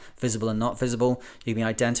things are visible and not visible. You'll be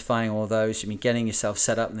identifying all those. You'll be getting yourself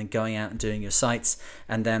set up and then going out and doing your sights.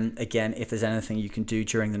 And then again, if there's anything you can do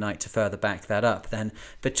during the night to further back that up, then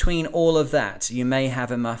between all of that, you may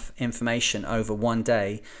have enough information over one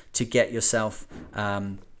day to get yourself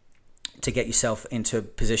into a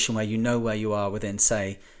position where you know where you are within,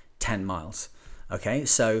 say, 10 miles. Okay,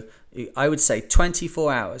 so I would say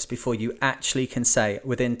 24 hours before you actually can say,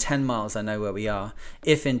 within 10 miles, I know where we are.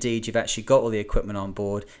 If indeed you've actually got all the equipment on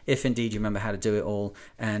board, if indeed you remember how to do it all,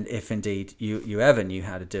 and if indeed you ever knew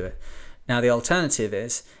how to do it. Now, the alternative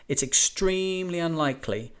is it's extremely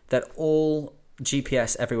unlikely that all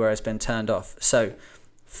GPS everywhere has been turned off. So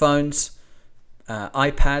phones,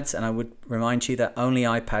 iPads, and I would remind you that only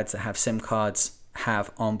iPads that have SIM cards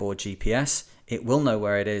have onboard GPS. It will know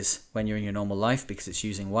where it is when you're in your normal life because it's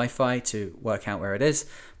using Wi-Fi to work out where it is,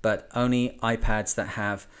 but only iPads that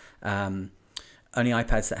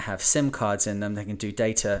have SIM cards in them that can do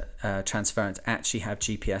data transference actually have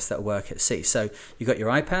GPS that work at sea. So you've got your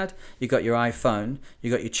iPad, you've got your iPhone,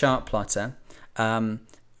 you've got your chart plotter.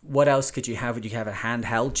 What else could you have? Would you have a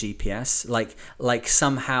handheld GPS? Like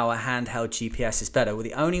somehow a handheld GPS is better. Well,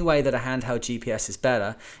 the only way that a handheld GPS is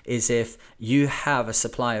better is if you have a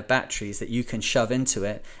supply of batteries that you can shove into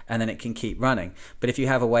it and then it can keep running. But if you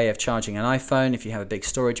have a way of charging an iPhone, if you have a big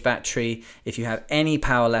storage battery, if you have any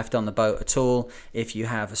power left on the boat at all, if you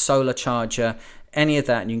have a solar charger, any of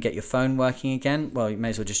that and you can get your phone working again, well, you may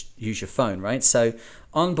as well just use your phone, right? So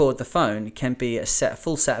on board the phone can be a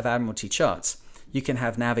full set of Admiralty charts. You can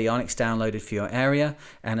have Navionics downloaded for your area,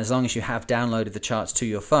 and as long as you have downloaded the charts to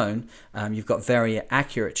your phone, you've got very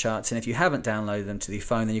accurate charts. And if you haven't downloaded them to the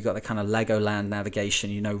phone, then you've got the kind of Legoland navigation.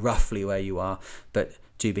 You know roughly where you are, but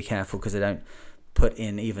do be careful because they don't put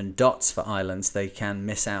in even dots for islands. They can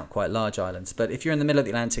miss out quite large islands. But if you're in the middle of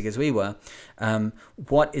the Atlantic as we were,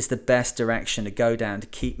 what is the best direction to go down to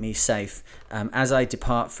keep me safe? As I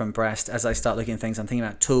depart from Brest, as I start looking at things, I'm thinking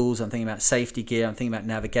about tools, I'm thinking about safety gear, I'm thinking about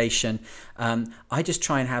navigation. I just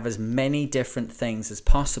try and have as many different things as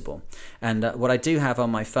possible. And what I do have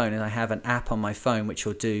on my phone is I have an app on my phone which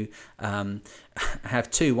will do, I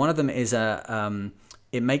have two. One of them is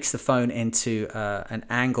it makes the phone into an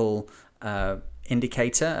angle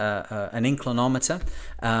indicator, an inclinometer,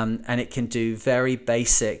 and it can do very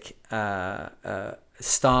basic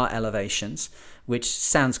star elevations, which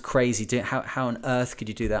sounds crazy. How on earth could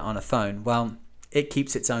you do that on a phone? Well, it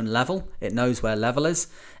keeps its own level. It knows where level is,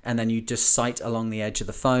 and then you just sight along the edge of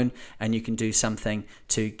the phone and you can do something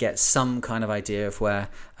to get some kind of idea of where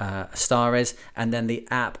a star is. And then the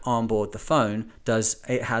app on board the phone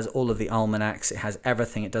has all of the almanacs, it has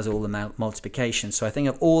everything, it does all the multiplication. So I think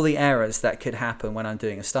of all the errors that could happen when I'm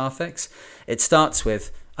doing a star fix, it starts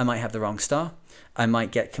with I might have the wrong star. I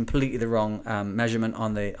might get completely the wrong measurement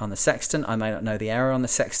on the sextant. I might not know the error on the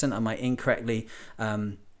sextant. I might incorrectly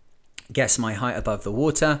guess my height above the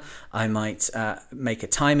water. I might make a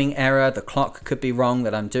timing error. The clock could be wrong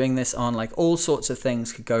that I'm doing this on. Like all sorts of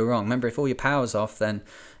things could go wrong. Remember, if all your power's off, then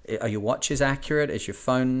are your watches accurate? Is your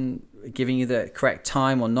phone giving you the correct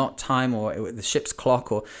time or not time, or the ship's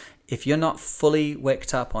clock? Or if you're not fully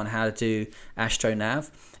wicked up on how to do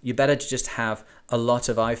AstroNav, you better just have a lot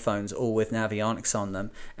of iPhones all with Navionics on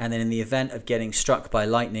them, and then in the event of getting struck by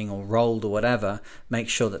lightning or rolled or whatever, make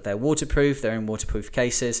sure that they're waterproof, they're in waterproof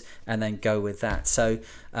cases, and then go with that. So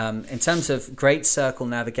in terms of Great Circle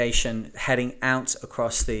navigation heading out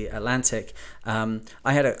across the Atlantic, I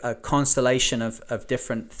had a constellation of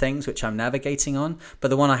different things which I'm navigating on, but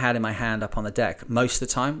the one I had in my hand up on the deck most of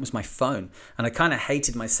the time was my phone, and I kind of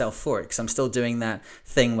hated myself for it because I'm still doing that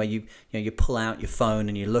thing where you pull out your phone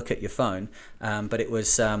and you look at your phone. But it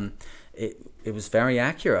was very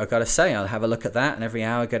accurate. I got to say, I'll have a look at that, and every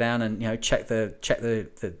hour go down and check the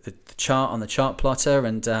chart on the chart plotter,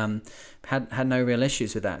 and had no real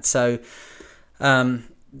issues with that. So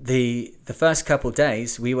the first couple of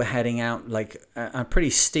days we were heading out like a pretty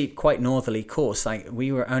steep, quite northerly course. Like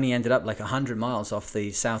we were only ended up like 100 miles off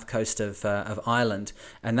the south coast of Ireland,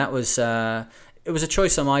 and that was. It was a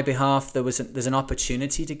choice on my behalf. There's an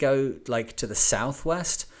opportunity to go like to the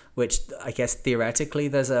southwest, which I guess theoretically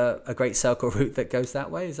there's a Great Circle route that goes that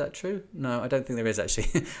way. Is that true? No, I don't think there is actually.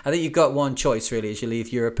 I think you've got one choice really as you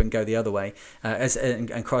leave Europe and go the other way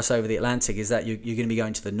and cross over the Atlantic, is that you're going to be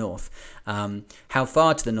going to the north. How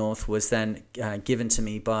far to the north was then given to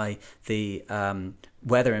me by the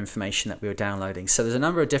weather information that we were downloading. So there's a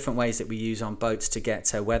number of different ways that we use on boats to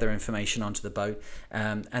get weather information onto the boat,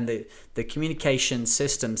 and the communication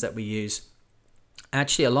systems that we use,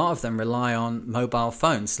 actually a lot of them rely on mobile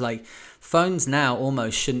phones. Like phones now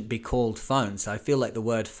almost shouldn't be called phones. I feel like the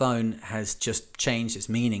word phone has just changed its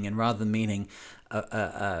meaning, and rather than meaning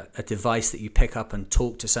a device that you pick up and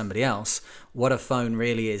talk to somebody else, what a phone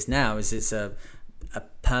really is now is it's a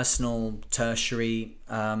personal tertiary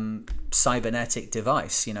cybernetic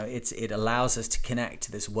device. It allows us to connect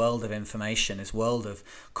to this world of information, this world of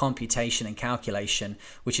computation and calculation,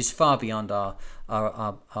 which is far beyond our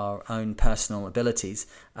own personal abilities,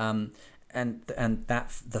 and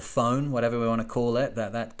that the phone, whatever we want to call it,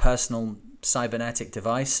 that personal cybernetic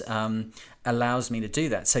device allows me to do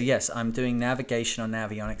that. So yes, I'm doing navigation on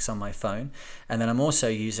Navionics on my phone, and then I'm also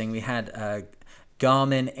using, we had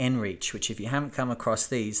Garmin InReach, which if you haven't come across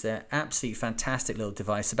these, they're absolutely fantastic little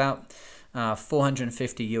device, about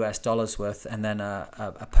 $450 worth, and then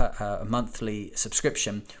a monthly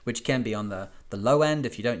subscription, which can be on the low end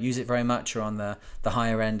if you don't use it very much, or on the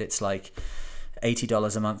higher end it's like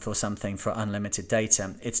 $80 a month or something for unlimited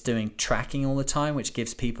data. It's doing tracking all the time, which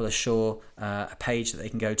gives people a page that they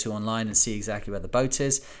can go to online and see exactly where the boat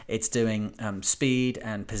is. It's doing speed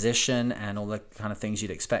and position and all the kind of things you'd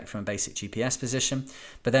expect from a basic GPS position.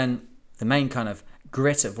 But then the main kind of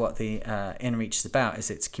grit of what the InReach is about is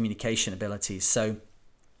its communication abilities. So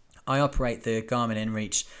I operate the Garmin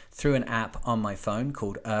InReach through an app on my phone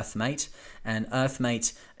called EarthMate, and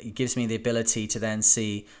EarthMate gives me the ability to then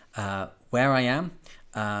see where I am,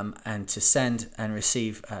 and to send and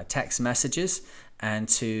receive text messages, and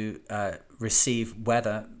to receive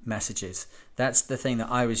weather messages. That's the thing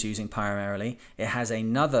that I was using primarily. It has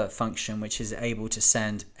another function which is able to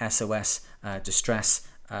send SOS distress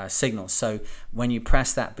signals. So when you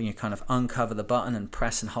press that, you kind of uncover the button and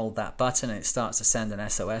press and hold that button, and it starts to send an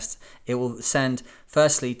SOS. It will send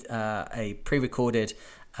firstly a pre-recorded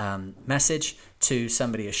message to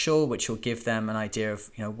somebody ashore, which will give them an idea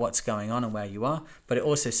of what's going on and where you are. But it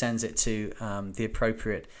also sends it to the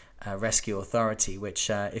appropriate rescue authority,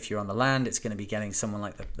 which if you're on the land, it's going to be getting someone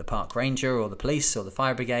like the park ranger or the police or the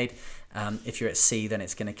fire brigade. If you're at sea, then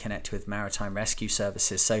it's going to connect with maritime rescue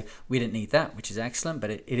services. So we didn't need that, which is excellent,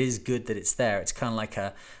 but it is good that it's there. It's kind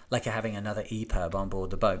of like having another EPIRB on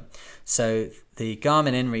board the boat. So the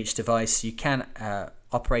Garmin InReach device, you can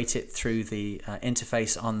operate it through the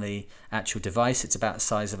interface on the actual device. It's about the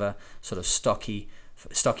size of a sort of stocky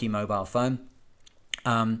mobile phone.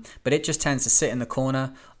 But it just tends to sit in the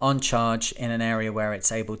corner on charge in an area where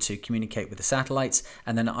it's able to communicate with the satellites,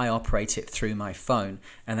 and then I operate it through my phone,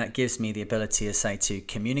 and that gives me the ability to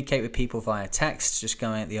communicate with people via text, just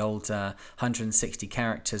going at the old 160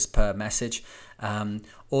 characters per message,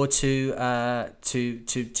 or to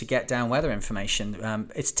get down weather information.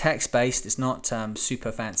 It's text based, it's not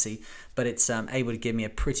super fancy, but it's able to give me a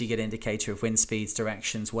pretty good indicator of wind speeds,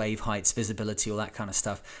 directions, wave heights, visibility, all that kind of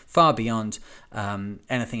stuff, far beyond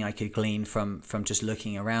anything I could glean from just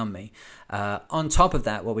looking around me. On top of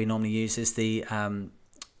that, what we normally use is the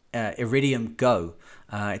Iridium Go.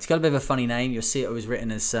 It's got a bit of a funny name. You'll see it was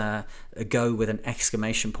written as a Go with an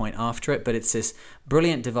exclamation point after it, but it's this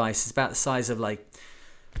brilliant device. It's about the size of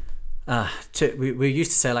we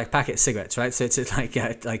used to say like packet of cigarettes, right? So it's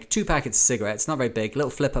like 2 packets of cigarettes, not very big,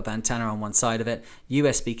 little flip up antenna on one side of it,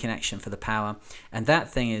 USB connection for the power, and that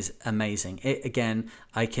thing is amazing. It again,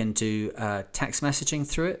 I can do text messaging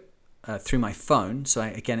through it. Through my phone, so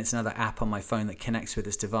again it's another app on my phone that connects with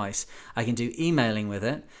this device. I can do emailing with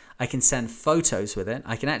it, I can send photos with it,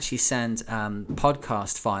 I can actually send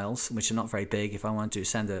podcast files, which are not very big if I want to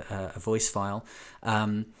send a voice file.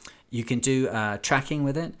 You can do tracking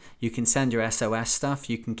with it, you can send your SOS stuff,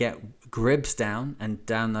 you can get Gribs down and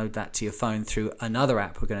download that to your phone through another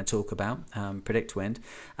app we're going to talk about, PredictWind.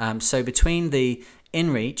 So between the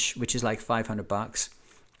InReach, which is like $500,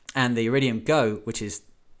 and the Iridium Go, which is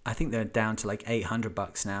I think they're down to like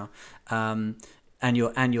 $800 now,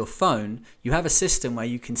 and your phone, you have a system where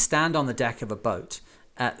you can stand on the deck of a boat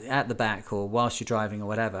at the back or whilst you're driving or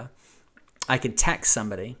whatever. I can text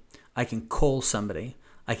somebody, I can call somebody,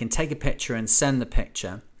 I can take a picture and send the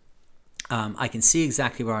picture. I can see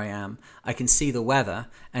exactly where I am. I can see the weather,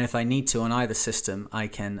 and if I need to on either system, I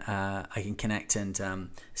can connect and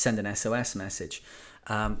send an SOS message.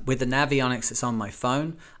 With the Navionics that's on my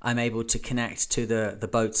phone, I'm able to connect to the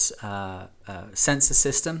boat's sensor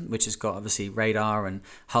system, which has got obviously radar and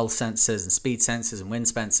hull sensors and speed sensors and wind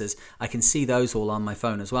sensors. I can see those all on my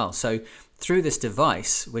phone as well. So through this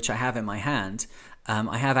device, which I have in my hand,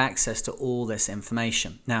 I have access to all this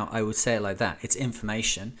information. Now, I would say it like that. It's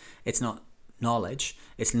information. It's not knowledge.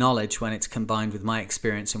 It's knowledge when it's combined with my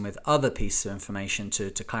experience and with other pieces of information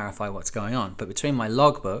to clarify what's going on. But between my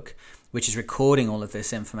logbook, which is recording all of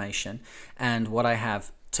this information, and what I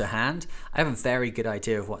have to hand, I have a very good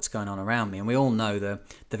idea of what's going on around me. And we all know the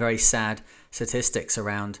very sad statistics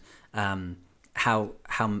around how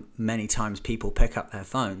many times people pick up their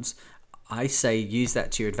phones. I say use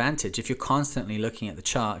that to your advantage. If you're constantly looking at the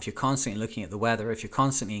chart, if you're constantly looking at the weather, if you're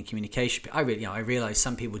constantly in communication, I realize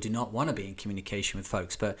some people do not want to be in communication with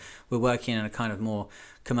folks, but we're working in a kind of more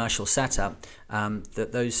commercial setup.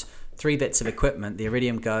 That those 3 bits of equipment, the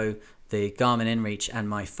Iridium Go, the Garmin InReach, and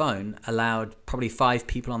my phone, allowed probably 5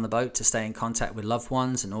 people on the boat to stay in contact with loved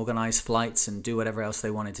ones and organize flights and do whatever else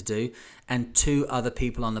they wanted to do. And 2 other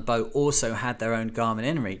people on the boat also had their own Garmin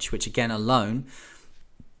InReach, which again alone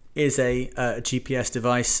is a GPS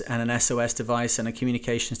device and an SOS device and a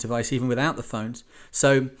communications device, even without the phones.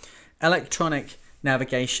 So electronic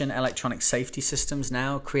navigation, electronic safety systems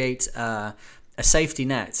now create a safety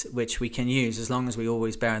net which we can use, as long as we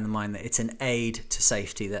always bear in mind that it's an aid to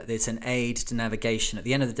safety, that it's an aid to navigation. At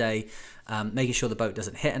the end of the day, making sure the boat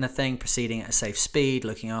doesn't hit anything, proceeding at a safe speed,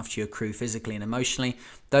 looking after your crew physically and emotionally,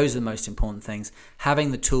 those are the most important things.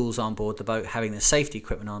 Having the tools on board the boat, having the safety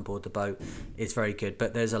equipment on board the boat is very good.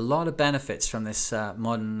 But there's a lot of benefits from this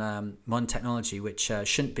modern technology which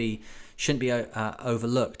shouldn't be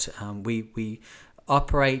overlooked. We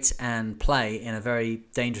operate and play in a very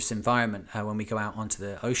dangerous environment when we go out onto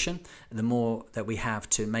the ocean. The more that we have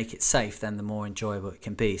to make it safe, then the more enjoyable it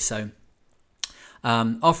can be. So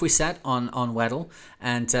off we set on Weddell,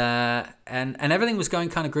 and everything was going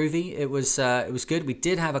kind of groovy. It was good. We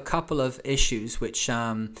did have a couple of issues which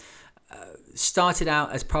started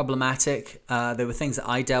out as problematic. There were things that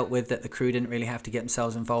I dealt with that the crew didn't really have to get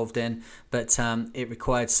themselves involved in, but it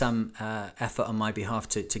required some effort on my behalf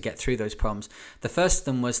to get through those problems. The first of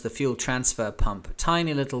them was the fuel transfer pump, a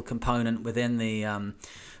tiny little component within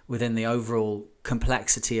the overall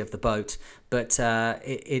complexity of the boat, but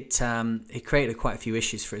it created quite a few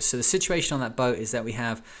issues for us. So the situation on that boat is that we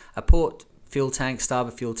have a port fuel tank,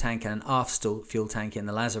 starboard fuel tank, and an aft fuel tank in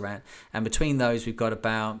the lazaret, and between those we've got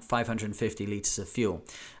about 550 litres of fuel.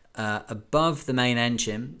 Above the main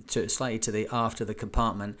engine, slightly to the aft of the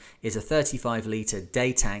compartment, is a 35 litre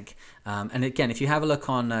day tank. And again, if you have a look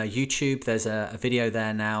on YouTube, there's a video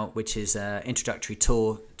there now, which is an introductory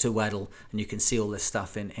tour to Weddell, and you can see all this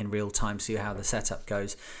stuff in real time, see how the setup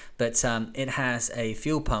goes. But it has a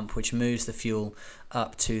fuel pump which moves the fuel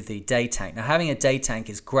up to the day tank. Now, having a day tank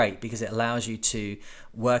is great because it allows you to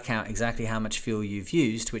work out exactly how much fuel you've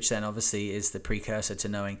used, which then obviously is the precursor to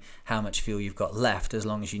knowing how much fuel you've got left, as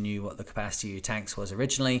long as you knew what the capacity of your tanks was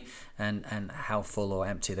originally and how full or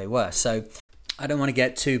empty they were. So I don't want to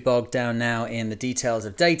get too bogged down now in the details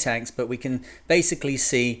of day tanks, but we can basically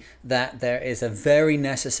see that there is a very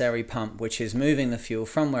necessary pump which is moving the fuel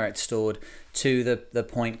from where it's stored to the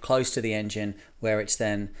point close to the engine where it's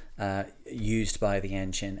then used by the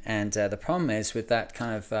engine. And the problem is with that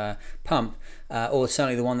kind of pump, or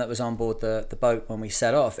certainly the one that was on board the boat when we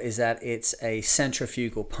set off, is that it's a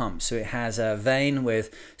centrifugal pump. So it has a vane with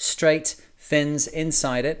straight fins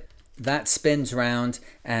inside it that spins round,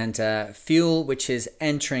 and fuel which is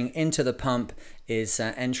entering into the pump is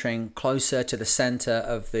entering closer to the center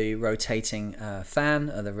of the rotating fan,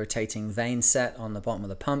 or the rotating vane set on the bottom of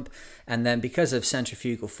the pump, and then because of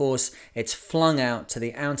centrifugal force it's flung out to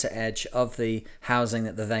the outer edge of the housing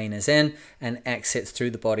that the vane is in and exits through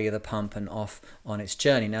the body of the pump and off on its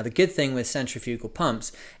journey. Now, the good thing with centrifugal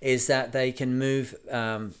pumps is that they can move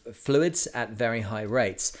fluids at very high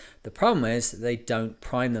rates. The problem is they don't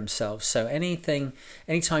prime themselves. So anytime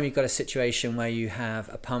you've got a situation where you have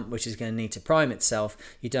a pump which is going to need to prime itself,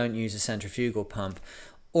 you don't use a centrifugal pump.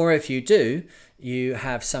 Or if you do, you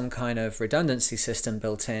have some kind of redundancy system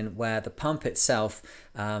built in where the pump itself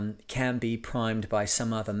can be primed by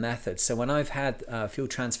some other method. So when I've had fuel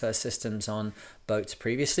transfer systems on boats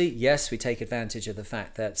previously, yes, we take advantage of the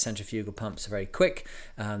fact that centrifugal pumps are very quick.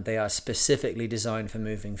 They are specifically designed for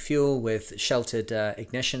moving fuel with sheltered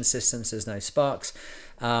ignition systems. There's no sparks.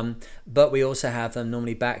 But we also have them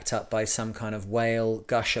normally backed up by some kind of whale,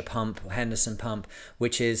 gusher pump, or Henderson pump,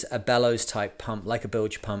 which is a bellows type pump, like a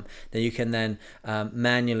bilge pump, that you can then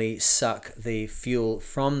manually suck the fuel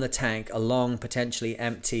from the tank along potentially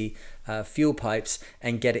empty fuel pipes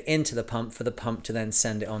and get it into the pump for the pump to then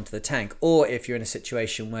send it onto the tank. Or if you're in a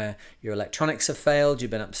situation where your electronics have failed,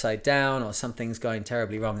 you've been upside down, or something's going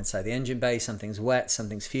terribly wrong inside the engine bay, something's wet,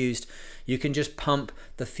 something's fused, you can just pump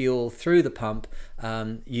the fuel through the pump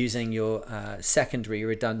using your secondary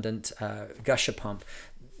redundant gusher pump.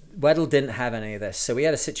 Weddell didn't have any of this, so we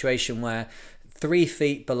had a situation where 3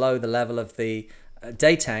 feet below the level of the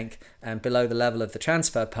day tank and below the level of the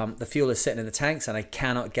transfer pump, the fuel is sitting in the tanks and I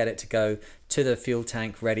cannot get it to go to the fuel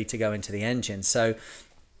tank ready to go into the engine. So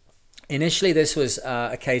initially this was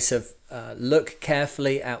a case of look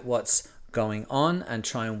carefully at what's going on and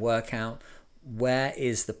try and work out where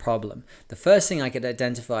is the problem. The first thing I could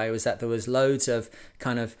identify was that there was loads of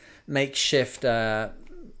kind of makeshift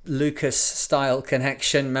Lucas style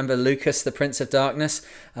connection. Remember Lucas, the Prince of Darkness?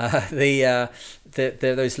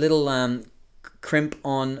 Those little crimp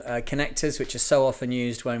on connectors, which are so often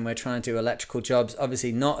used when we're trying to do electrical jobs.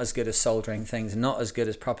 Obviously not as good as soldering things, not as good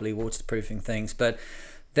as properly waterproofing things, but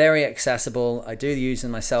very accessible. I do use them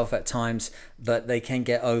myself at times, but they can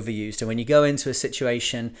get overused. And when you go into a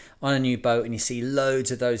situation on a new boat and you see loads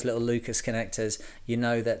of those little Lucas connectors, you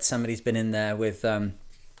know that somebody's been in there with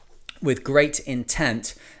great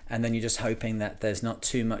intent, and then you're just hoping that there's not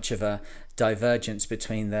too much of a divergence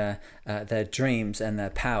between their dreams and their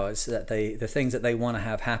powers, that the things that they want to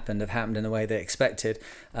have happened in the way they expected.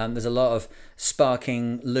 There's a lot of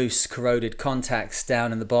sparking, loose, corroded contacts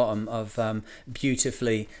down in the bottom of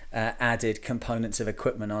beautifully added components of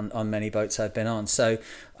equipment on many boats I've been on. So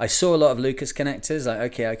I saw a lot of Lucas connectors, like,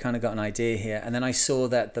 okay, I kind of got an idea here. And then I saw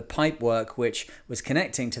that the pipe work which was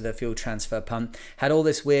connecting to the fuel transfer pump had all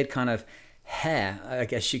this weird kind of hair, I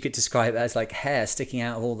guess you could describe it as like hair sticking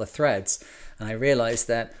out of all the threads. And I realized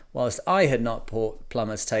that whilst I had not brought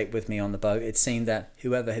plumber's tape with me on the boat, it seemed that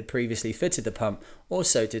whoever had previously fitted the pump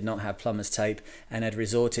also did not have plumber's tape and had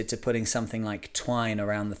resorted to putting something like twine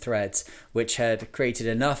around the threads, which had created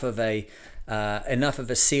enough of a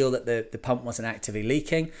seal that the pump wasn't actively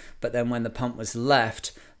leaking. But then when the pump was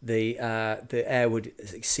left, the air would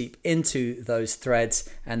seep into those threads,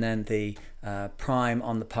 and then the prime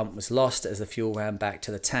on the pump was lost as the fuel ran back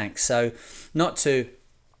to the tank. So not to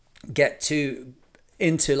get too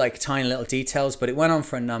into like tiny little details, but it went on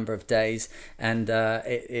for a number of days, and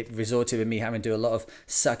it resorted with me having to do a lot of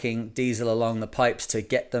sucking diesel along the pipes to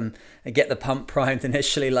get the pump primed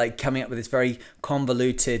initially, like coming up with this very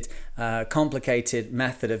convoluted, complicated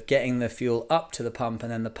method of getting the fuel up to the pump,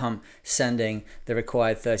 and then the pump sending the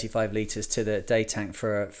required 35 litres to the day tank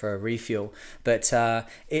for a refuel. But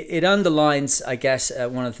it underlines, I guess,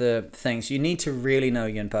 one of the things. You need to really know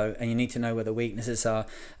your boat, and you need to know where the weaknesses are.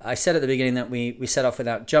 I said at the beginning that we set off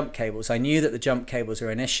without jump cables. I knew that the jump cables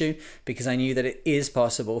were an issue because I knew that it is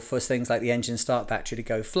possible for things like the engine start battery to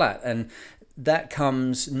go flat, and that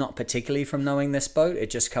comes not particularly from knowing this boat. It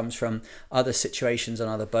just comes from other situations on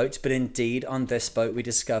other boats. But indeed, on this boat, we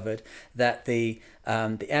discovered that the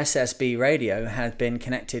SSB radio had been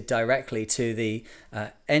connected directly to the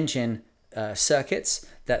engine circuits,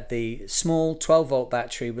 that the small 12-volt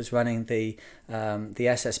battery was running the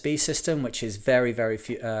SSB system, which is very, very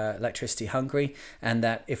electricity hungry, and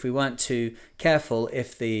that if we weren't too careful,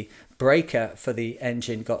 if the breaker for the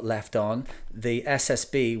engine got left on, the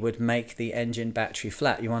SSB would make the engine battery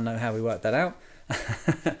flat. You want to know how we worked that out?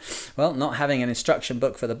 Well, not having an instruction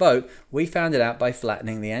book for the boat, we found it out by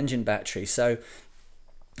flattening the engine battery. So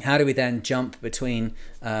how do we then jump between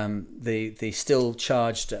the still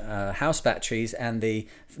charged house batteries and the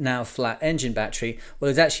now flat engine battery? Well,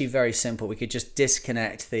 it's actually very simple. We could just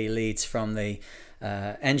disconnect the leads from the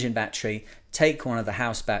engine battery, take one of the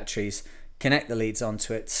house batteries, connect the leads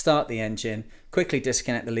onto it, start the engine, quickly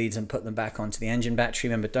disconnect the leads and put them back onto the engine battery.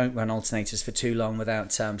 Remember, don't run alternators for too long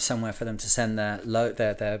without somewhere for them to send their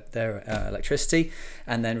electricity,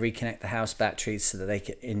 and then reconnect the house batteries so that they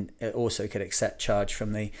could accept charge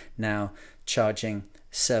from the now charging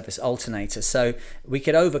service alternator. So we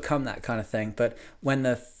could overcome that kind of thing. But when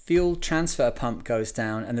the fuel transfer pump goes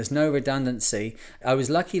down and there's no redundancy, I was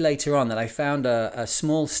lucky later on that I found a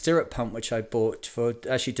small stirrup pump which I bought for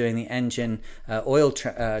actually doing the engine oil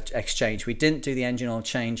exchange. We didn't do the engine oil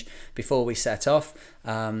change before we set off,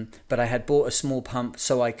 but I had bought a small pump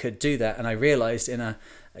so I could do that, and I realized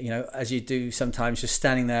as you do sometimes, just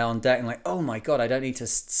standing there on deck and like, oh my God, I don't need to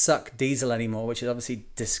suck diesel anymore, which is obviously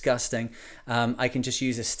disgusting. I can just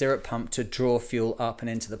use a stirrup pump to draw fuel up and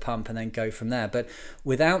into the pump and then go from there. But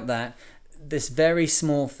without that, this very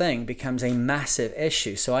small thing becomes a massive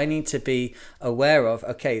issue. So I need to be aware of,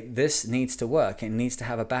 okay, this needs to work. It needs to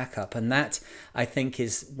have a backup. And that, I think,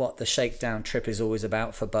 is what the shakedown trip is always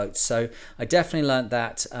about for boats. So I definitely learned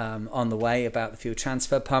that on the way about the fuel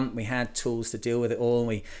transfer pump. We had tools to deal with it all.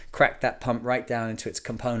 We cracked that pump right down into its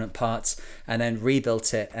component parts and then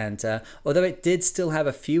rebuilt it. And although it did still have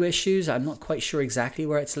a few issues, I'm not quite sure exactly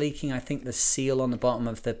where it's leaking. I think the seal on the bottom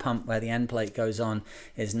of the pump where the end plate goes on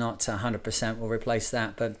is not 100%. We'll replace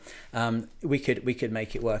that, but we could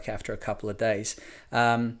make it work after a couple of days.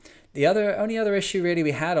 The only other issue really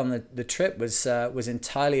we had on the trip was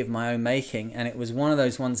entirely of my own making, and it was one of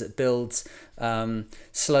those ones that builds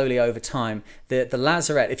slowly over time. The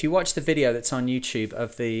lazarette. If you watch the video that's on YouTube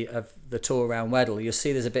of the tour around Weddell, you'll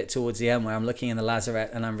see there's a bit towards the end where I'm looking in the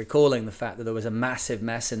lazarette and I'm recalling the fact that there was a massive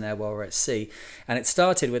mess in there while we're at sea, and it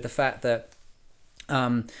started with the fact that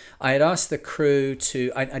I had asked the crew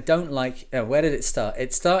to, I don't like, where did it start?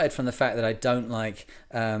 It started from the fact that I don't like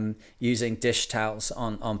using dish towels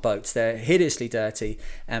on boats. They're hideously dirty,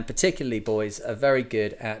 and particularly boys are very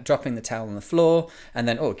good at dropping the towel on the floor and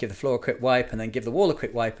then, give the floor a quick wipe and then give the wall a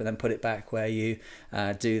quick wipe and then put it back where you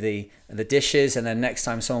do the dishes, and then next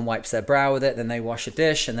time someone wipes their brow with it, then they wash a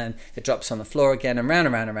dish and then it drops on the floor again, and round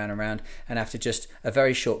and round and round and round, and after just a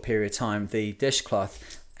very short period of time, the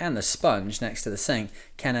dishcloth and the sponge next to the sink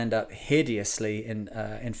can end up hideously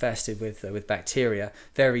infested with bacteria,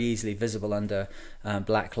 very easily visible under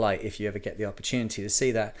black light if you ever get the opportunity to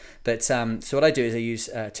see that. But so what I do is I use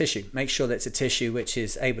tissue. Make sure that it's a tissue which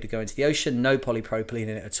is able to go into the ocean, no polypropylene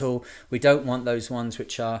in it at all. We don't want those ones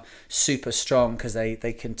which are super strong because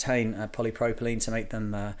they contain polypropylene to make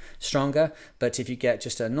them stronger. But if you get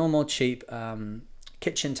just a normal cheap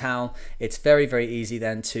kitchen towel, it's very, very easy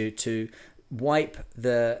then to wipe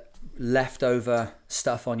the leftover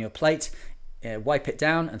stuff on your plate, wipe it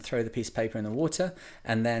down and throw the piece of paper in the water,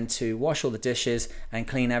 and then to wash all the dishes and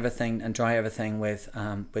clean everything and dry everything with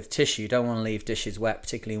tissue. You don't want to leave dishes wet,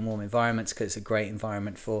 particularly in warm environments, because it's a great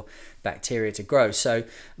environment for bacteria to grow. So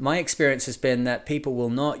my experience has been that people will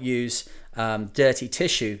not use dirty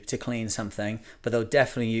tissue to clean something, but they'll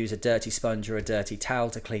definitely use a dirty sponge or a dirty towel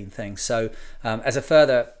to clean things. So as a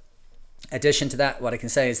further Addition to that, what I can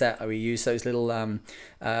say is that we use those little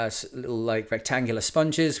little like rectangular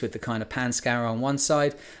sponges with the kind of pan scourer on one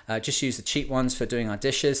side. Just use the cheap ones for doing our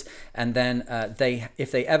dishes, and then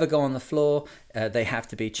if they ever go on the floor, they have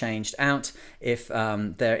to be changed out. If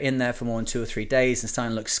they're in there for more than 2 or 3 days and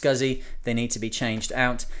starting to look scuzzy, they need to be changed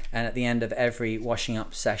out. And at the end of every washing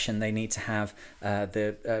up session, they need to have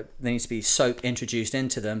there needs to be soap introduced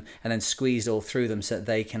into them and then squeezed all through them so that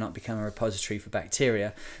they cannot become a repository for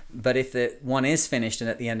bacteria. But if the one is finished and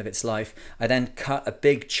at the end of its life, I then cut a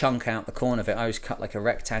big chunk out the corner of it. I always cut like a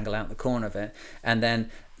rectangle out the corner of it, and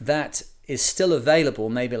then that is still available,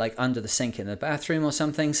 maybe like under the sink in the bathroom or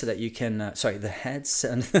something, so that you can the heads,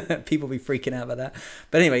 and people be freaking out about that.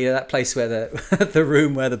 But anyway, that place where the the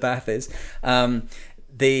room where the bath is,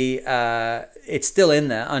 it's still in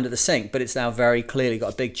there under the sink, but it's now very clearly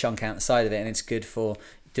got a big chunk outside of it, and it's good for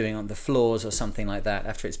doing on the floors or something like that.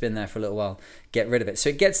 After it's been there for a little while, get rid of it. So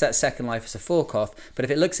it gets that second life as a forecloth. But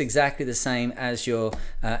if it looks exactly the same as your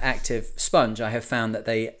active sponge, I have found that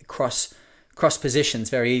they cross positions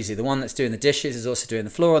very easy. The one that's doing the dishes is also doing the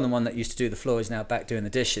floor, and the one that used to do the floor is now back doing the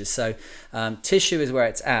dishes. So tissue is where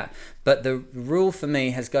it's at. But the rule for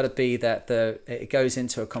me has got to be that it goes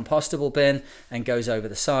into a compostable bin and goes over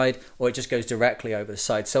the side, or it just goes directly over the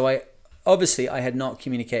side. So I had not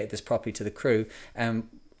communicated this properly to the crew, and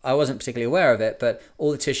I wasn't particularly aware of it, but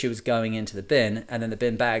all the tissue was going into the bin, and then the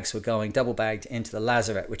bin bags were going double bagged into the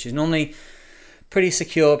lazarette, which is normally pretty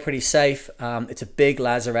secure, pretty safe. It's a big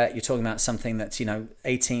lazarette. You're talking about something that's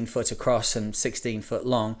 18 foot across and 16 foot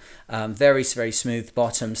long. Very, very smooth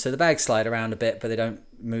bottom. So the bags slide around a bit, but they don't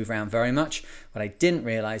move around very much. What I didn't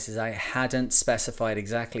realize is I hadn't specified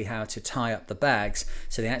exactly how to tie up the bags.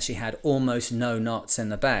 So they actually had almost no knots in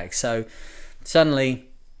the bag. So suddenly,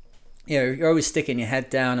 you're always sticking your head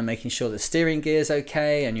down and making sure the steering gear is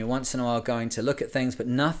okay, and you're once in a while going to look at things, but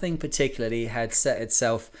nothing particularly had set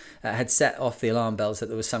off the alarm bells that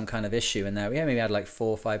there was some kind of issue in there. We maybe had like 4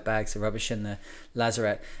 or 5 bags of rubbish in the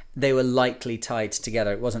lazarette. They were lightly tied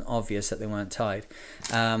together. It wasn't obvious that they weren't tied.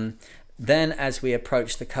 Then as we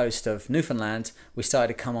approached the coast of Newfoundland, we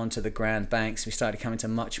started to come onto the Grand Banks. We started to come into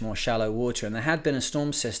much more shallow water, and there had been a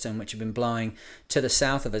storm system which had been blowing to the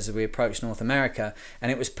south of us as we approached North America,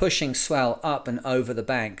 and it was pushing swell up and over the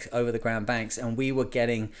Grand Banks, and we were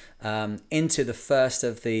getting into the first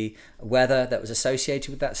of the weather that was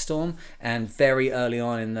associated with that storm. And very early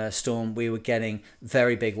on in the storm, we were getting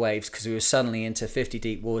very big waves because we were suddenly into 50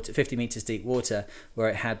 meters deep water, where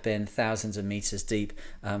it had been thousands of meters deep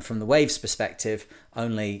from the waves perspective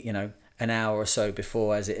only an hour or so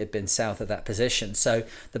before, as it had been south of that position. So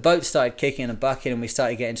the boat started kicking and bucking, and we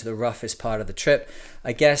started getting to the roughest part of the trip.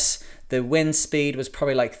 I guess the wind speed was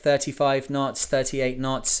probably like 35 knots, 38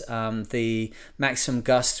 knots. The maximum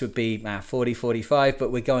gusts would be 40, 45,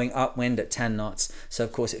 but we're going upwind at 10 knots. So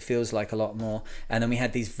of course it feels like a lot more. And then we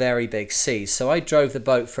had these very big seas. So I drove the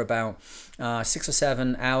boat for about 6 or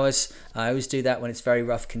 7 hours. I always do that when it's very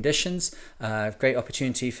rough conditions. Great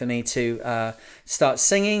opportunity for me to start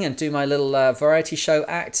singing and do my little variety show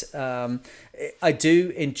act. I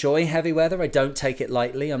do enjoy heavy weather. I don't take it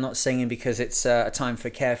lightly. I'm not singing because it's a time for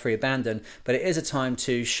carefree abandon, but it is a time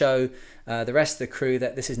to show the rest of the crew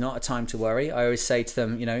that this is not a time to worry. I always say to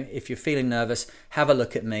them, if you're feeling nervous, have a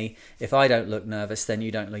look at me. If I don't look nervous, then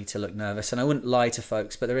you don't need to look nervous. And I wouldn't lie to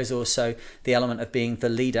folks, but there is also the element of being the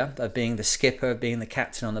leader, of being the skipper, of being the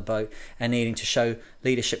captain on the boat, and needing to show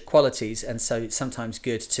leadership qualities. And so it's sometimes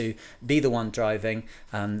good to be the one driving,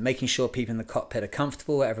 making sure people in the cockpit are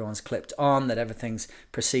comfortable, everyone's clipped on, that everything's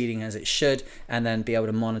proceeding as it should, and then be able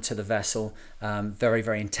to monitor the vessel very,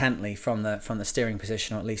 very intently from the steering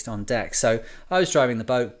position, or at least on deck. So I was driving the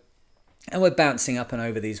boat, and we're bouncing up and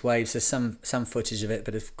over these waves. There's some footage of it,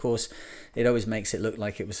 but of course it always makes it look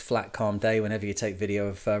like it was flat, calm day whenever you take video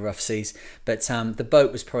of rough seas. But the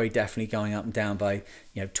boat was probably definitely going up and down by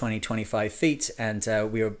 20, 25 feet, and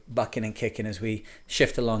we were bucking and kicking as we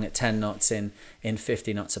shift along at 10 knots in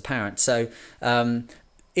 50 knots apparent. So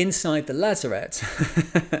inside the lazarette,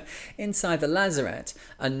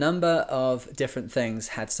 a number of different things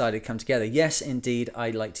had started to come together. Yes, indeed,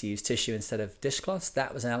 I like to use tissue instead of dishcloths.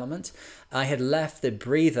 That was an element. I had left the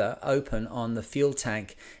breather open on the fuel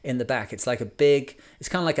tank in the back. It's kind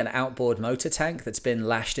of like an outboard motor tank that's been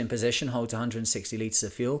lashed in position, holds 160 litres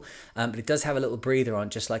of fuel, but it does have a little breather on,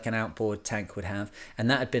 just like an outboard tank would have, and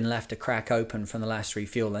that had been left a crack open from the last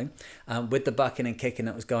refueling. With the bucking and kicking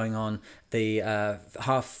that was going on, the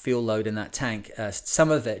half fuel load in that tank, some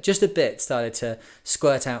of it, just a bit, started to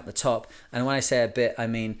squirt out the top. And when I say a bit, I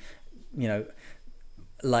mean,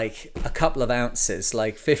 like a couple of ounces,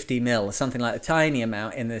 like 50 mil, something like a tiny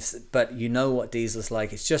amount in this, but you know what diesel's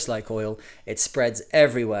like. It's just like oil. It spreads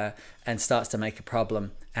everywhere and starts to make a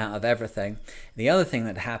problem out of everything. The other thing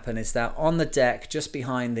that happened is that on the deck, just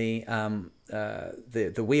behind the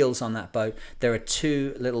wheels on that boat, there are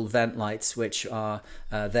two little vent lights which are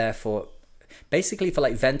there for basically for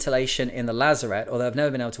like ventilation in the lazarette, although I've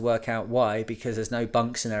never been able to work out why, because there's no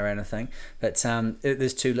bunks in there or anything. But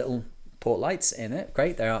there's two little port lights in it.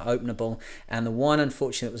 Great, they are openable, and the one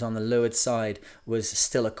unfortunately that was on the leeward side was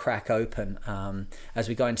still a crack open. As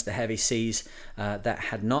we got into the heavy seas, that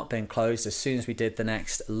had not been closed. As soon as we did the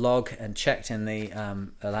next log and checked in the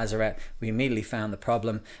lazarette, we immediately found the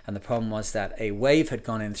problem, and the problem was that a wave had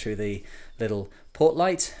gone in through the little port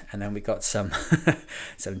light, and then we got some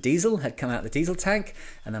some diesel had come out the diesel tank,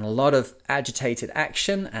 and then a lot of agitated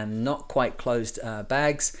action and not quite closed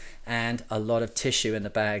bags, and a lot of tissue in the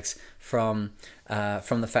bags from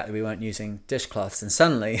the fact that we weren't using dishcloths. And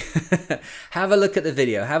suddenly, have a look at the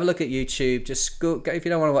video, have a look at YouTube, just go if you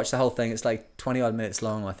don't want to watch the whole thing. It's like 20 odd minutes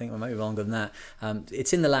long, I think, or maybe longer than that.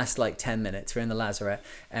 It's in the last like 10 minutes. We're in the lazarette,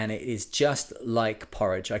 and it is just like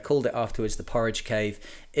porridge. I called it afterwards the porridge cave.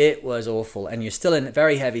 It was awful, and you're still in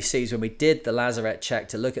very heavy seas. When we did the lazarette check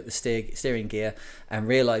to look at the steering gear and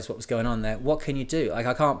realize what was going on there, what can you do? Like,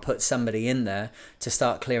 I can't put somebody in there to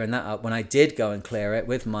start clearing that up. When I did go and clear it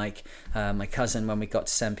with Mike, my cousin, when we got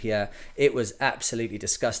to Saint Pierre, it was absolutely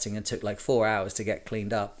disgusting and took like 4 hours to get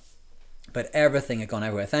cleaned up. But everything had gone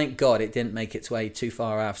everywhere. Thank God it didn't make its way too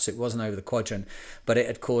far out, so it wasn't over the quadrant. But it,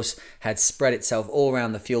 of course, had spread itself all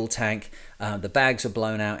around the fuel tank. The bags were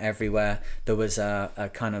blown out everywhere. There was a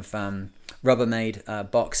kind of Rubbermaid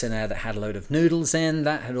box in there that had a load of noodles in.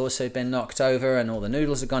 That had also been knocked over, and all the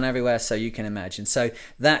noodles had gone everywhere, so you can imagine. So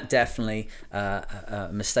that definitely a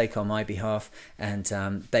mistake on my behalf,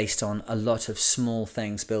 and based on a lot of small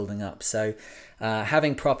things building up. So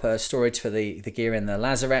having proper storage for the gear in the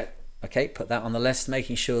lazarette, okay, put that on the list.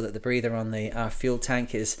 Making sure that the breather on the fuel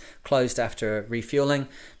tank is closed after refueling.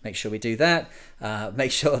 Make sure we do that.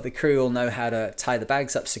 Make sure the crew all know how to tie the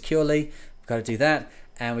bags up securely. We've got to do that.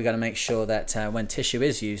 And we've got to make sure that when tissue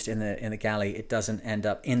is used in the galley, it doesn't end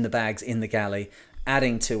up in the bags in the galley,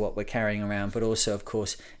 adding to what we're carrying around. But also, of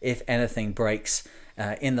course, if anything breaks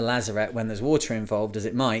in the lazarette when there's water involved, as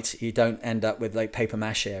it might, you don't end up with like paper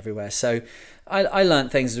mache everywhere. So I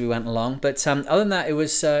learned things as we went along, but other than that, it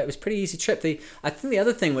was pretty easy trip. I think the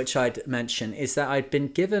other thing which I'd mention is that I'd been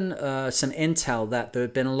given some intel that there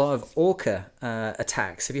had been a lot of orca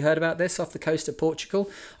attacks. Have you heard about this off the coast of Portugal?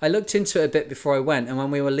 I looked into it a bit before I went, and when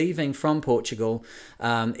we were leaving from Portugal,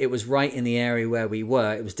 it was right in the area where we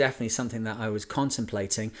were. It was definitely something that I was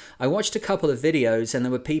contemplating. I watched a couple of videos, and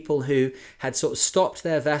there were people who had sort of stopped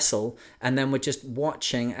their vessel and then were just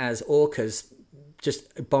watching as orcas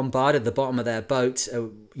just bombarded the bottom of their boat,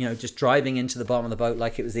 just driving into the bottom of the boat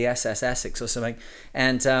like it was the SS Essex or something,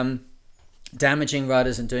 and damaging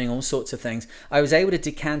rudders and doing all sorts of things. I was able to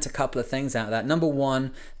decant a couple of things out of that. Number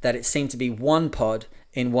one, that it seemed to be one pod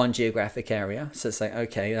in one geographic area. So it's like,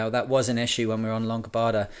 okay, that was an issue when we were on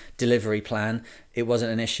Longobarda delivery plan. It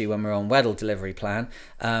wasn't an issue when we were on Weddell delivery plan.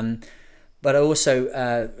 But I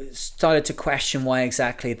also started to question why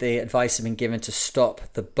exactly the advice had been given to stop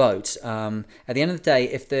the boat. At the end of the day,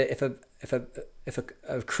 if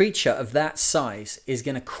a creature of that size is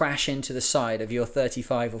going to crash into the side of your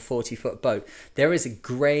 35 or 40 foot boat, there is a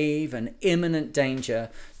grave and imminent danger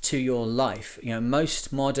to your life.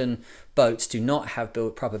 Most modern boats do not have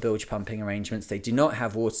proper bilge pumping arrangements. They do not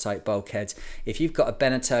have watertight bulkheads. If you've got a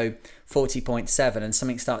Beneteau 40.7 and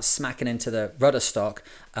something starts smacking into the rudder stock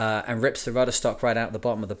and rips the rudder stock right out the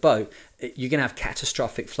bottom of the boat, you're going to have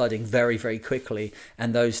catastrophic flooding very, very quickly.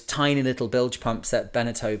 And those tiny little bilge pumps that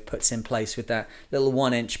Beneteau puts in place with that little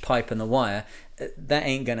 1-inch pipe and the wire, that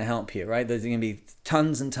ain't going to help you, right? There's going to be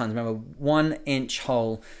tons and tons. Remember, 1-inch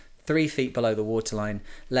hole 3 feet below the waterline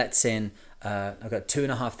lets in I've got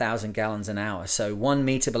 2,500 gallons an hour. So 1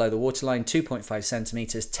 meter below the waterline, 2.5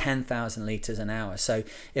 centimeters, 10,000 liters an hour. So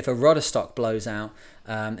if a rudder stock blows out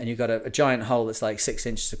and you've got a giant hole that's like 6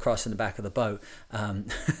 inches across in the back of the boat,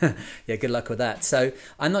 yeah, good luck with that. So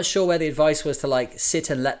I'm not sure where the advice was to like sit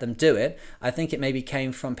and let them do it. I think it maybe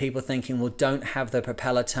came from people thinking, well, don't have the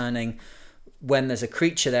propeller turning when there's a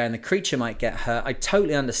creature there and the creature might get hurt, I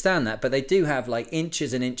totally understand that. But they do have like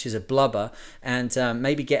inches and inches of blubber, and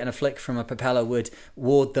maybe getting a flick from a propeller would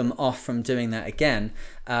ward them off from doing that again.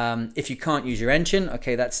 If you can't use your engine,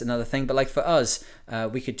 okay, that's another thing. But like for us,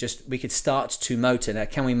 we could start to motor. Now,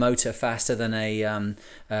 can we motor faster than a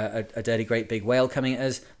dirty great big whale coming at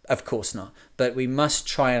us? Of course not. But we must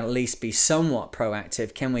try and at least be somewhat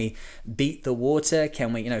proactive. Can we beat the water?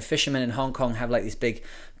 Can we, fishermen in Hong Kong have like these big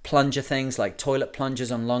plunger things, like toilet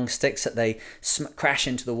plungers on long sticks that they crash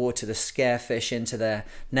into the water to scare fish into their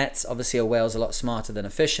nets. Obviously a whale's a lot smarter than a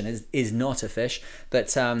fish and is not a fish,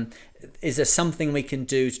 but is there something we can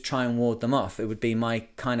do to try and ward them off? It would be my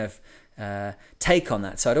kind of take on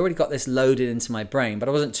that. So I'd already got this loaded into my brain, but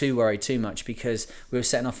I wasn't too worried too much because we were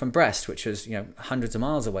setting off from Brest, which was hundreds of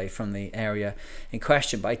miles away from the area in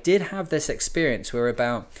question. But I did have this experience. We were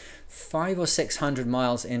about 500 or 600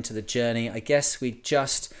 miles into the journey. I guess we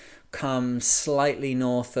just come slightly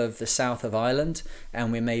north of the south of Ireland,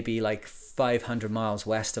 and we're maybe like 500 miles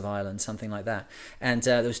west of Ireland, something like that. And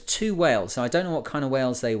there was two whales. Now I don't know what kind of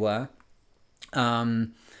whales they were.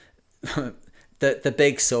 The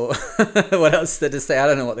big sort. What else did I say? I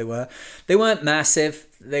don't know what they were. They weren't massive.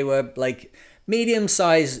 They were like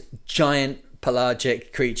medium-sized, giant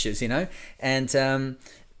pelagic creatures, And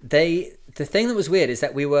the thing that was weird is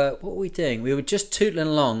that what were we doing? We were just tootling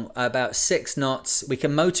along about 6 knots. We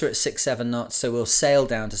can motor at 6-7 knots, so we'll sail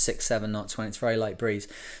down to 6-7 knots when it's very light breeze.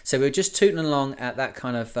 So we were just tooting along at that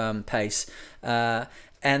kind of pace.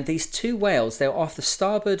 And these two whales, they were off the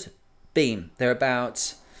starboard beam. They're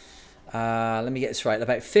about... let me get this right,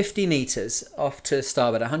 about 50 meters off to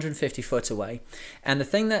starboard, 150 foot away. And the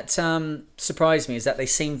thing that surprised me is that they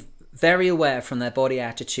seemed very aware from their body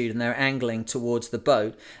attitude and their angling towards the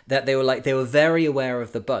boat, that they were very aware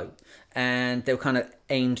of the boat, and they were kind of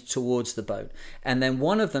aimed towards the boat. And then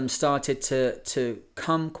one of them started to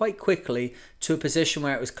come quite quickly to a position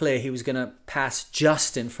where it was clear he was going to pass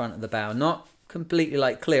just in front of the bow, not completely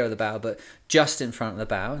like clear of the bow, but just in front of the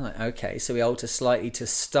bow. Like, okay, so we alter slightly to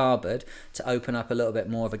starboard to open up a little bit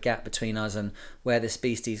more of a gap between us and where this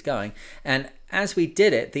beastie's going. And as we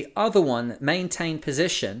did it, the other one maintained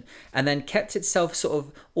position and then kept itself sort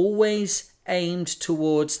of always aimed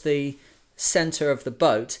towards the center of the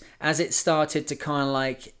boat. As it started to kind of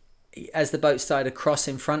like, as the boat started to cross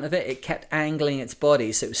in front of it, it kept angling its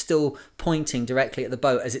body, so it was still pointing directly at the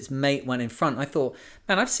boat as its mate went in front. I thought,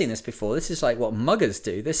 man, I've seen this before. This is like what muggers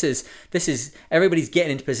do. This is everybody's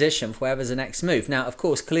getting into position for whatever's the next move. Now, of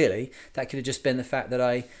course, clearly that could have just been the fact that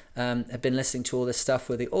I had been listening to all this stuff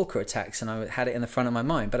with the orca attacks, and I had it in the front of my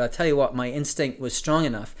mind. But I tell you what, my instinct was strong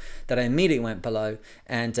enough that I immediately went below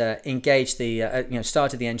and engaged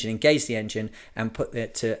started the engine, engaged the engine, and put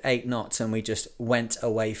it to 8 knots, and we just went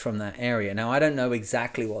away from that area. Now, I don't know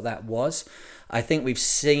exactly what that was. I think we've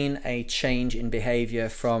seen a change in behavior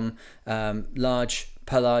from large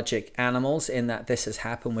pelagic animals in that this has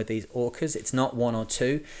happened with these orcas. It's not 1 or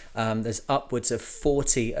 2. There's upwards of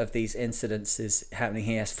 40 of these incidences happening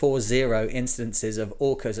here. 40 instances of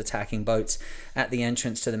orcas attacking boats at the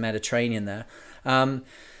entrance to the Mediterranean there.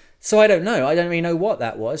 So I don't know. I don't really know what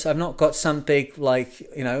that was. I've not got some big piece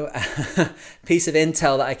of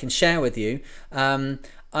intel that I can share with you.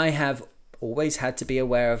 I have always had to be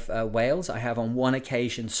aware of whales. I have on one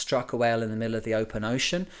occasion struck a whale in the middle of the open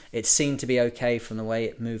ocean. It seemed to be okay from the way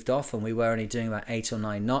it moved off, and we were only doing about 8 or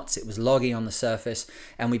 9 knots. It was logging on the surface,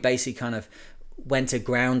 and we basically kind of went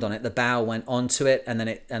aground on it. The bow went onto it, and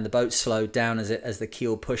then the boat slowed down as the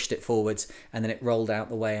keel pushed it forwards, and then it rolled out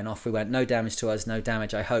the way, and off we went. No damage to us, no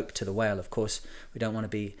damage, I hope, to the whale. Of course, we don't want to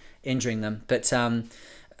be injuring them, but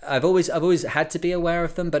I've always had to be aware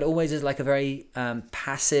of them, but always as like a very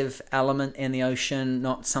passive element in the ocean,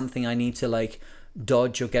 not something I need to like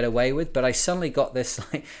dodge or get away with. But I suddenly got this,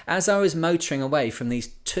 like, as I was motoring away from these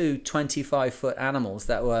two 25-foot animals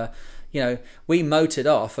that were, we motored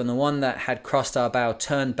off, and the one that had crossed our bow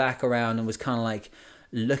turned back around and was kind of like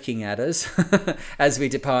looking at us as we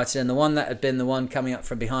departed, and the one that had been the one coming up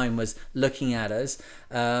from behind was looking at us.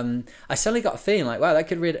 I suddenly got a feeling like, wow, that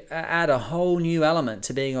could add a whole new element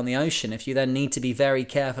to being on the ocean if you then need to be very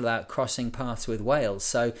careful about crossing paths with whales.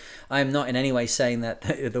 So I'm not in any way saying that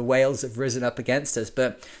the whales have risen up against us,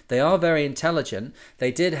 but they are very intelligent.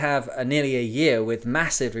 They did have nearly a year with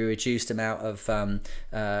massively reduced amount of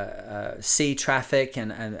sea traffic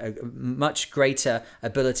and a much greater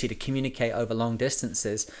ability to communicate over long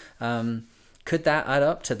distances. Could that add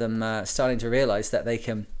up to them starting to realize that they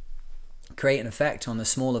can create an effect on the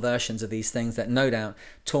smaller versions of these things that no doubt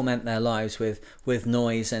torment their lives with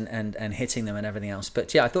noise and hitting them and everything else.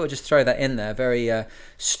 But yeah, I thought I'd just throw that in there. Very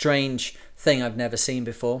strange thing I've never seen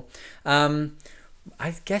before.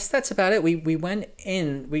 I guess that's about it. We went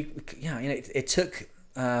in. It took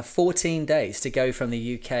 14 days to go from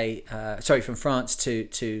the UK, from France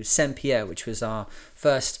to Saint-Pierre, which was our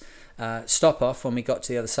first stop off when we got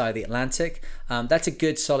to the other side of the Atlantic. That's a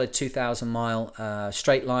good solid 2,000 mile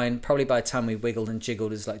straight line. Probably by the time we wiggled and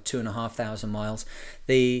jiggled, it's like 2,500 miles.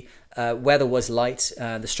 The weather was light.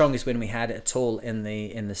 The strongest wind we had at all in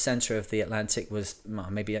the center of the Atlantic was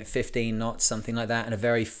maybe like 15 knots, something like that, and a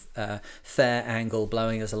very fair angle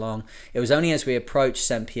blowing us along. It was only as we approached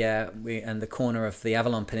Saint-Pierre and the corner of the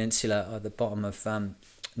Avalon Peninsula at the bottom of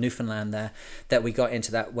Newfoundland there that we got into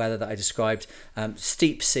that weather that I described.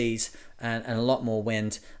 Steep seas and a lot more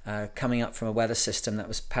wind coming up from a weather system that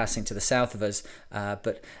was passing to the south of us.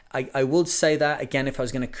 But I would say that, again, if I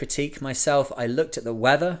was going to critique myself, I looked at the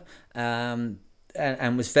weather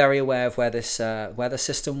and was very aware of where this weather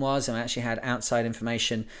system was, and I actually had outside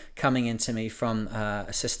information coming into me from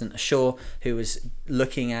assistant ashore who was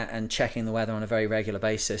looking at and checking the weather on a very regular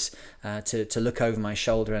basis to look over my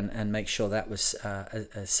shoulder and make sure that was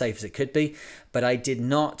as safe as it could be. But I did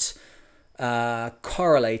not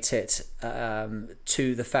correlate it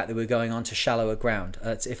to the fact that we're going on to shallower ground.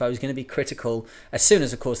 If I was going to be critical, as soon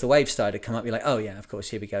as of course the waves started to come up, you're like, oh yeah, of course,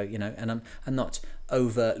 here we go, and I'm not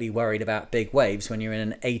overtly worried about big waves when you're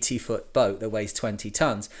in an 80-foot boat that weighs 20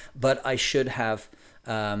 tons, but I should have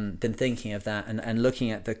been thinking of that and looking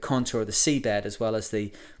at the contour of the seabed as well as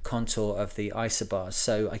the contour of the isobars.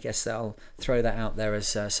 So I guess I'll throw that out there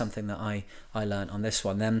as something that I learned on this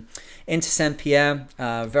one. Then into Saint-Pierre,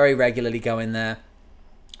 very regularly go in there.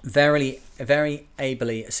 Very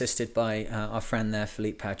ably assisted by our friend there,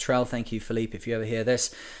 Philippe Pautrel. Thank you, Philippe, if you ever hear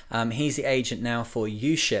this. He's the agent now for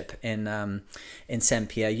U-Ship in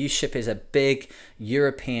Saint-Pierre. U-Ship is a big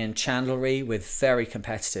European chandlery with very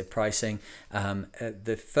competitive pricing.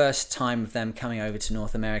 The first time of them coming over to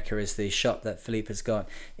North America is the shop that Philippe has got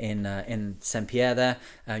in Saint-Pierre there.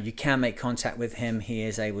 You can make contact with him. He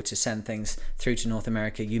is able to send things through to North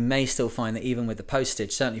America. You may still find that even with the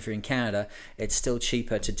postage, certainly if you're in Canada, it's still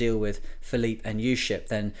cheaper to deal with Philippe and U-Ship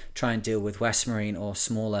than try and deal with West Marine or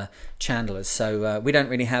smaller chandlers. So we don't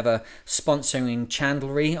really have a sponsoring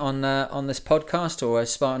chandlery on this podcast or a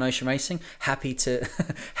Spartan Ocean Racing. Happy to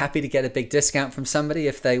get a big discount from somebody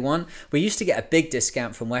if they want. We used to get a big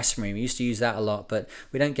discount from West Marine. We used to use that a lot, but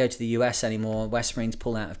we don't go to the US anymore. West Marine's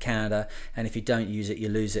pull out of Canada, and if you don't use it, you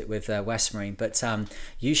lose it with West Marine. But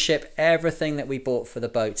U-Ship, everything that we bought for the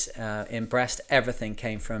boat in Brest, everything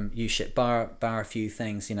came from U-Ship, bar a few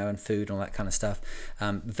things, and food and all that kind of stuff.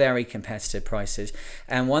 Very competitive prices.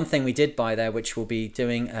 And one thing we did buy there, which we'll be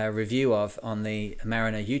doing a review of on the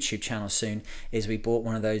Mariner YouTube channel soon, is we bought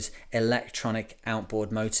one of those electric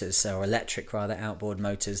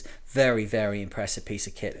motors. Very, very impressive piece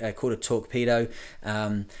of kit called a Torpedo.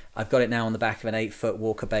 I've got it now on the back of an 8-foot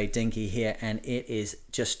Walker Bay dinghy here, and it is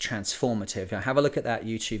just transformative. Have a look at that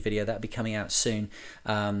YouTube video. That'll be coming out soon.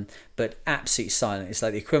 But absolutely silent. It's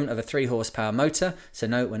like the equivalent of a 3-horsepower motor. So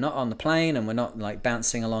no, we're not on the plane and we're not like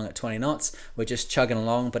bouncing along at 20 knots. We're just chugging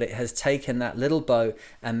along, but it has taken that little boat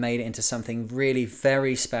and made it into something really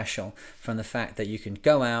very special, from the fact that you can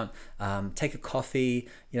go out, take a coffee,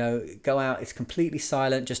 go out. It's completely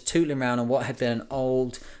silent, just tootling around on what had been an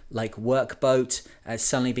old like work boat,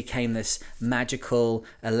 suddenly became this magical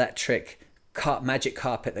electric magic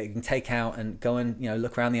carpet that you can take out and go and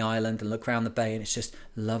look around the island and look around the bay, and it's just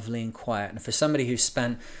lovely and quiet. And for somebody who's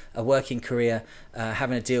spent a working career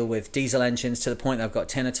having to deal with diesel engines to the point that I've got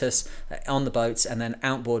tinnitus on the boats, and then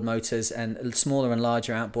outboard motors and smaller and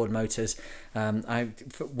larger outboard motors, I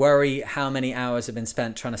worry how many hours have been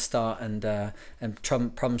spent trying to start and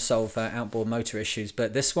problem solve outboard motor issues.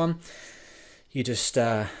 But this one, you just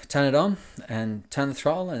turn it on and turn the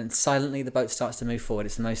throttle, and silently the boat starts to move forward.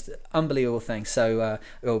 It's the most unbelievable thing. So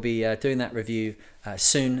we'll be doing that review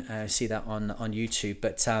soon. See that on YouTube.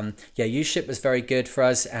 But U-Ship was very good for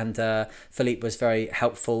us, and Philippe was very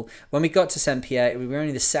helpful. When we got to Saint-Pierre, we were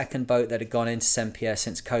only the second boat that had gone into Saint-Pierre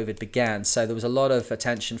since COVID began. So there was a lot of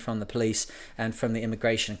attention from the police and from the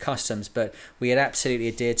immigration and customs, but we had absolutely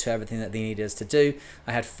adhered to everything that they needed us to do.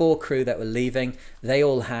 I had 4 crew that were leaving. They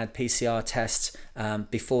all had PCR tests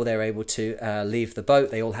before they were able to leave the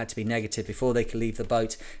boat. They all had to be negative before they could leave the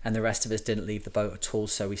boat, and the rest of us didn't leave the boat at all.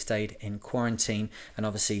 So we stayed in quarantine, and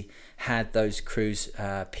obviously had those crews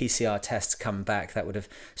PCR tests come back positive. That would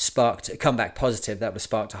have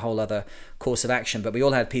sparked a whole other course of action. But we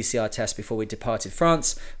all had PCR tests before we departed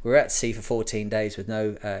France. We were at sea for 14 days with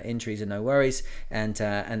no injuries and no worries, and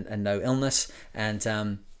no illness.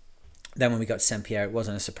 And then when we got to Saint-Pierre, it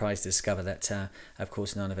wasn't a surprise to discover that, of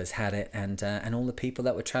course, none of us had it, and all the people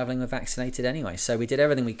that were travelling were vaccinated anyway. So we did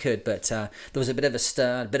everything we could, but there was a bit of a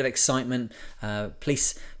stir, a bit of excitement,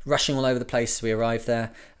 police rushing all over the place as we arrived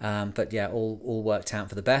there. But yeah, all worked out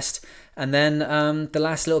for the best. And then the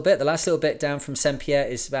last little bit down from Saint-Pierre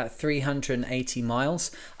is about 380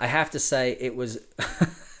 miles. I have to say it was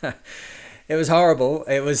it was horrible.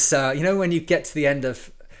 It was, when you get to the end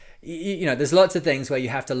of, there's lots of things where you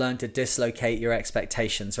have to learn to dislocate your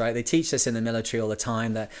expectations, right? They teach us in the military all the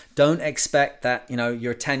time that don't expect that,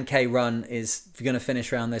 your 10K run is going to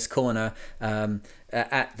finish around this corner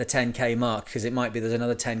at the 10K mark, because it might be there's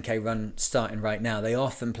another 10K run starting right now. They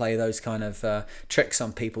often play those kind of tricks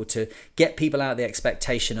on people to get people out of the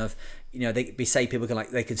expectation of, people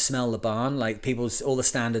they could smell the barn, like all the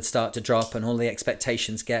standards start to drop and all the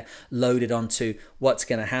expectations get loaded onto what's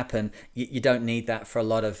going to happen. You don't need that for a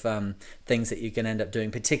lot of things that you can end up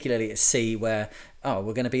doing, particularly at sea, where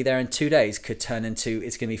we're going to be there in 2 days could turn into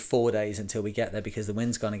it's going to be 4 days until we get there because the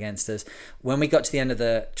wind's gone against us. When we got to the end of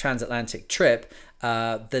the transatlantic trip,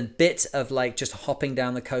 the bit of just hopping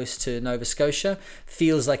down the coast to Nova Scotia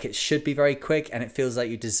feels like it should be very quick, and it feels like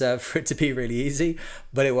you deserve for it to be really easy,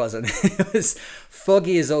 but it wasn't. It was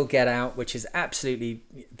foggy as all get out, which is absolutely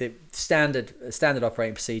the standard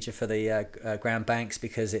operating procedure for the Grand Banks,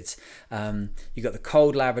 because it's you got the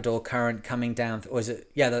cold Labrador current coming down, or is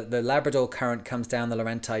it? Yeah, the Labrador current comes down the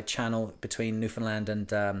Laurentide Channel between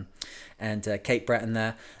Newfoundland and Cape Breton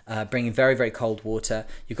there, bringing very, very cold water.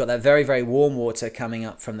 You've got that very, very warm water coming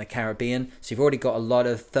up from the Caribbean. So you've already got a lot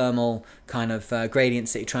of thermal kind of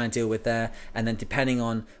gradients that you try and deal with there. And then depending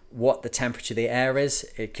on what the temperature of the air is,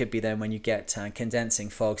 it could be then when you get condensing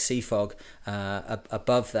fog, sea fog,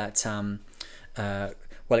 above that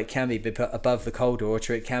it can be above the cold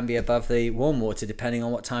water, it can be above the warm water, depending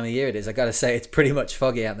on what time of year it is. I got to say, it's pretty much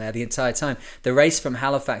foggy out there the entire time. The race from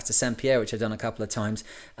Halifax to Saint-Pierre, which I've done a couple of times,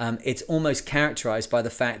 it's almost characterized by the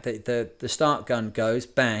fact that the start gun goes,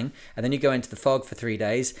 bang, and then you go into the fog for 3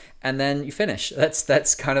 days, and then you finish.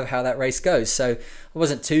 That's kind of how that race goes. So I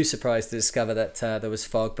wasn't too surprised to discover that there was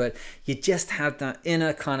fog, but you just have that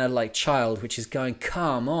inner kind of child, which is going,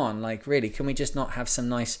 come on, really, can we just not have some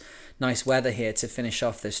nice weather here to finish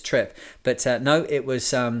off this trip? But no, it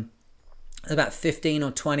was about 15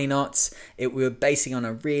 or 20 knots. We were basing on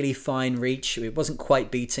a really fine reach. It wasn't quite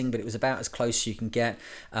beating, but it was about as close as you can get.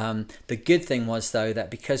 The good thing was, though, that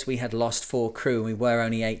because we had lost 4 crew and we were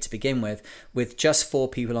only 8 to begin with just 4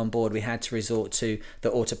 people on board, we had to resort to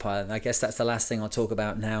the autopilot. And I guess that's the last thing I'll talk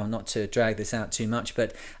about now, not to drag this out too much,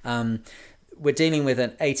 but we're dealing with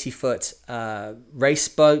an 80-foot race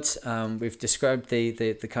boat. We've described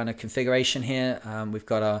the kind of configuration here. We've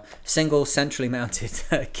got our single centrally mounted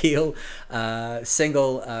keel,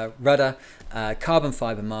 single rudder, carbon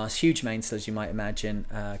fiber mast, huge mainsail as you might imagine,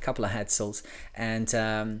 a couple of headsails, and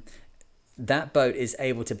that boat is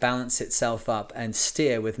able to balance itself up and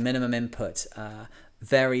steer with minimum input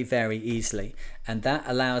very, very easily. And that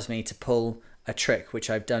allows me to pull a trick which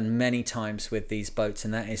I've done many times with these boats,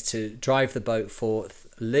 and that is to drive the boat for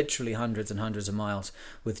literally hundreds and hundreds of miles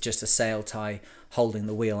with just a sail tie holding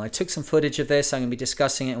the wheel. I took some footage of this. I'm going to be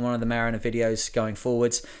discussing it in one of the Mariner videos going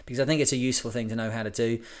forwards, because I think it's a useful thing to know how to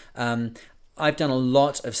do. I've done a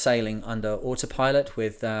lot of sailing under autopilot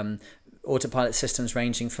with autopilot systems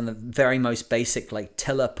ranging from the very most basic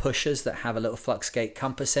tiller pushers that have a little flux gate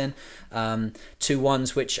compass in, to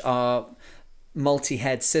ones which are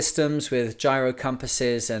multi-head systems with gyro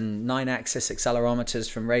compasses and 9-axis accelerometers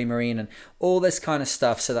from Raymarine and all this kind of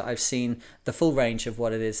stuff, so that I've seen the full range of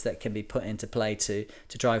what it is that can be put into play to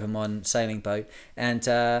drive a modern sailing boat. And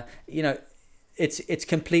it's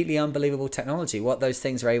completely unbelievable technology what those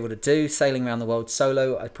things are able to do. Sailing around the world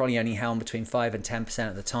solo, I probably only helm between 5 and 10%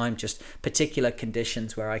 of the time, just particular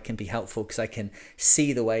conditions where I can be helpful because I can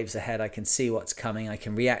see the waves ahead, I can see what's coming, I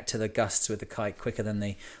can react to the gusts with the kite quicker than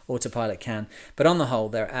the autopilot can. But on the whole,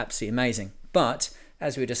 they're absolutely amazing. But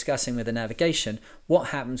as we were discussing with the navigation, what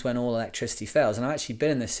happens when all electricity fails? And I've actually been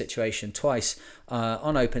in this situation twice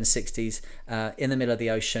on open 60s in the middle of the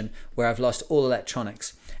ocean, where I've lost all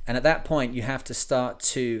electronics. And at that point, you have to start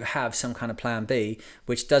to have some kind of plan B,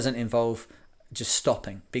 which doesn't involve just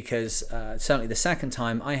stopping, because certainly the second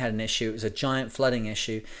time I had an issue, it was a giant flooding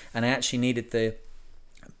issue, and I actually needed the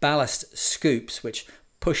ballast scoops which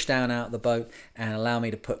push down out of the boat and allow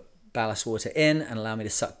me to put ballast water in and allow me to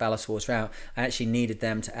suck ballast water out. I actually needed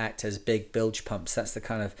them to act as big bilge pumps.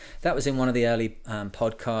 That was in one of the early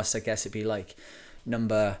podcasts. I guess it'd be like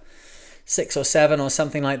number 6 or 7 or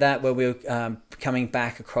something like that, where we were coming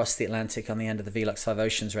back across the Atlantic on the end of the Velux 5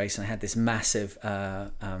 Oceans race, and I had this massive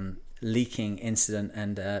leaking incident,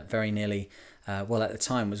 and very nearly, at the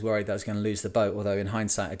time was worried that I was going to lose the boat, although in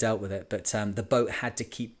hindsight I dealt with it. But the boat had to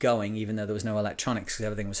keep going even though there was no electronics because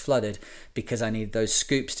everything was flooded, because I needed those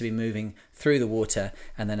scoops to be moving through the water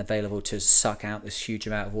and then available to suck out this huge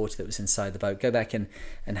amount of water that was inside the boat. Go back and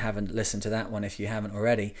haven't listened to that one if you haven't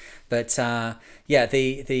already. But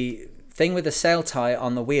the thing with the sail tie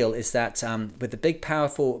on the wheel is that with the big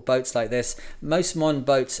powerful boats like this, most modern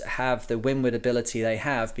boats have the windward ability they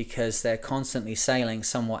have because they're constantly sailing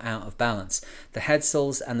somewhat out of balance. The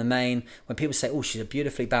headsails and the main, when people say, oh, she's a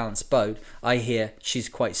beautifully balanced boat, I hear she's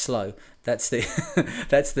quite slow. That's the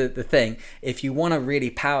that's the thing. If you want to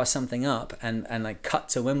really power something up and like cut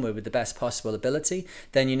to windward with the best possible ability,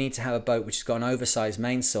 then you need to have a boat which has got an oversized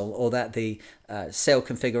mainsail, or that the sail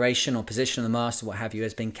configuration or position of the mast or what have you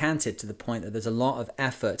has been canted to the point that there's a lot of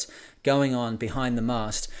effort going on behind the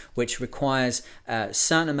mast, which requires a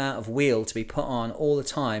certain amount of wheel to be put on all the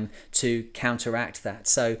time to counteract that.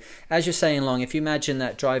 So as you're sailing along, if you imagine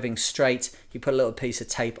that driving straight, you put a little piece of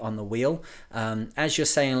tape on the wheel. As you're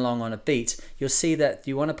sailing along on a beat, you'll see that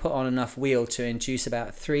you want to put on enough wheel to induce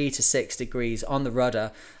about 3 to 6 degrees on the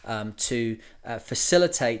rudder to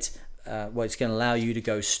facilitate it's going to allow you to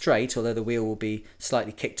go straight, although the wheel will be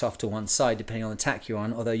slightly kicked off to one side depending on the tack you're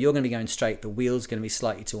on. Although you're going to be going straight, the wheel's going to be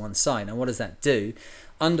slightly to one side. And what does that do?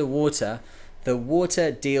 Underwater, the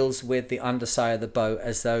water deals with the underside of the boat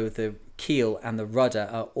as though the keel and the rudder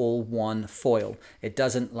are all one foil. It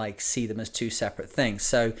doesn't like see them as two separate things.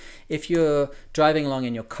 So if you're driving along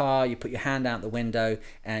in your car, you put your hand out the window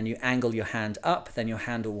and you angle your hand up, then your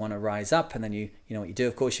hand will want to rise up, and then you know what you do,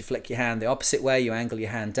 of course, you flick your hand the opposite way, you angle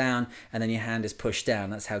your hand down, and then your hand is pushed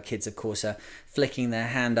down. That's how kids, of course, are flicking their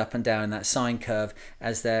hand up and down in that sine curve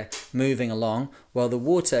as they're moving along. Well, the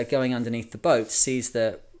water going underneath the boat sees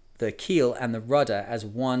the keel and the rudder as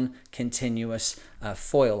one continuous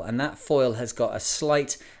foil, and that foil has got a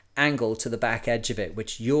slight angle to the back edge of it,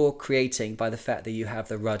 which you're creating by the fact that you have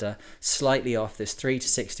the rudder slightly off, this 3 to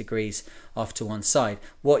 6 degrees off to one side.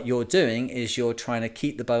 What you're doing is you're trying to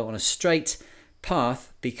keep the boat on a straight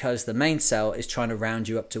path because the mainsail is trying to round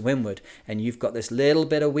you up to windward, and you've got this little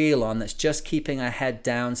bit of wheel on that's just keeping her head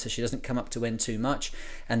down so she doesn't come up to wind too much,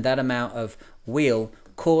 and that amount of wheel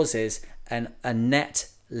causes a net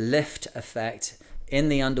lift effect in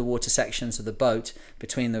the underwater sections of the boat.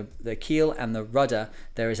 Between the keel and the rudder,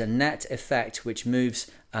 there is a net effect which moves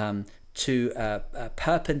to a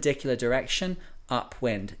perpendicular direction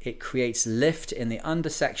upwind. It creates lift in the under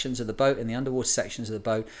sections of the boat, in the underwater sections of the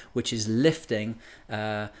boat, which is lifting,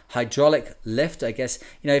 hydraulic lift. I guess,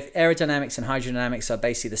 if aerodynamics and hydrodynamics are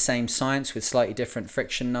basically the same science with slightly different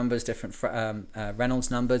friction numbers, different Reynolds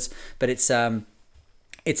numbers, but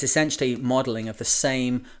it's essentially modeling of the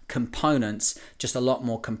same components, just a lot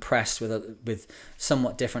more compressed with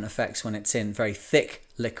somewhat different effects when it's in very thick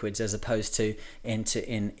liquids as opposed to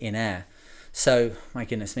in air. So, my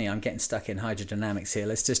goodness me, I'm getting stuck in hydrodynamics here.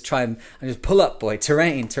 Let's just try and just pull up, boy.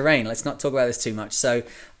 Terrain. Let's not talk about this too much. So,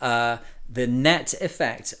 the net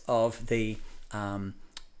effect of the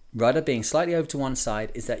rudder being slightly over to one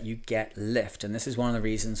side is that you get lift, and this is one of the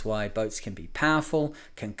reasons why boats can be powerful,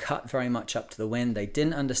 can cut very much up to the wind. They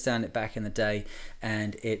didn't understand it back in the day,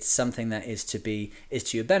 and it's something that is to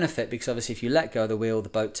your benefit, because obviously if you let go of the wheel, the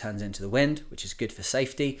boat turns into the wind, which is good for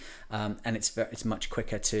safety, and it's much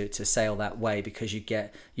quicker to sail that way because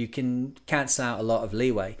you can cancel out a lot of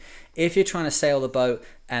leeway. If you're trying to sail the boat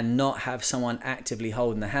and not have someone actively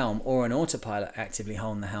holding the helm or an autopilot actively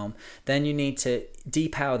holding the helm, then you need to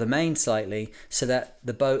depower the main slightly so that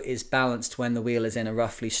the boat is balanced when the wheel is in a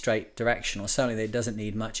roughly straight direction, or certainly that it doesn't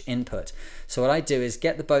need much input. So what I do is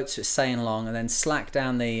get the boat so it's sailing along and then slack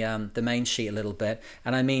down the main sheet a little bit,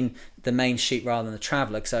 and I mean the main sheet rather than the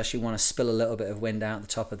traveller, because I actually want to spill a little bit of wind out the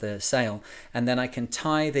top of the sail, and then I can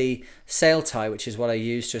tie the sail tie, which is what I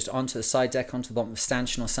use, just onto the side deck, onto the bottom of a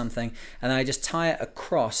stanchion or something, and then I just tie it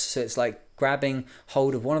across so it's like grabbing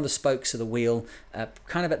hold of one of the spokes of the wheel,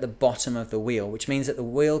 kind of at the bottom of the wheel, which means that the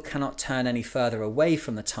wheel cannot turn any further away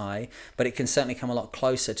from the tie, but it can certainly come a lot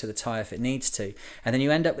closer to the tie if it needs to. And then you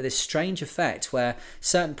end up with this strange effect where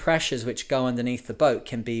certain pressures which go underneath the boat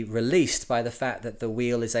can be released by the fact that the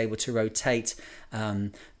wheel is able to rotate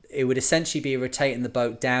it would essentially be rotating the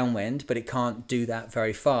boat downwind, but it can't do that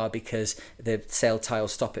very far because the sail tie will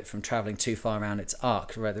stop it from traveling too far around its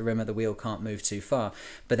arc, where the rim of the wheel can't move too far.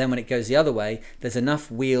 But then when it goes the other way, there's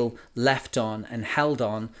enough wheel left on and held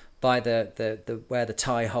on by the where the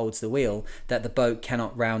tie holds the wheel that the boat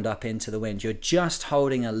cannot round up into the wind. You're just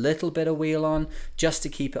holding a little bit of wheel on just to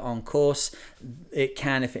keep it on course. It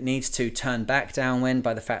can, if it needs to, turn back downwind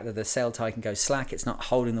by the fact that the sail tie can go slack. It's not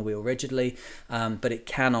holding the wheel rigidly, but it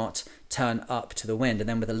cannot turn up to the wind. And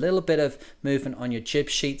then with a little bit of movement on your jib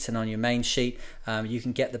sheets and on your main sheet, you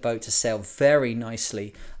can get the boat to sail very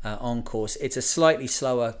nicely on course. It's a slightly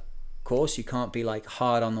slower course. You can't be like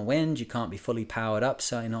hard on the wind, you can't be fully powered up,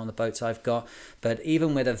 certainly not on the boats I've got, but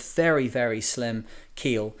even with a very, very slim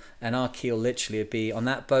keel, and our keel literally would be on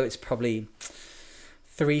that boat, it's probably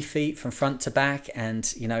 3 feet from front to back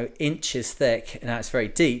and inches thick. Now it's very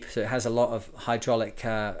deep, so it has a lot of hydraulic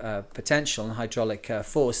potential and hydraulic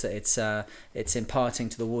force that it's imparting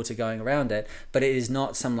to the water going around it, but it is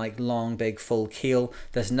not some like long big full keel.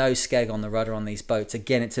 There's no skeg on the rudder on these boats.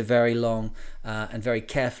 Again, it's a very long and very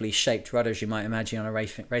carefully shaped rudder, as you might imagine on a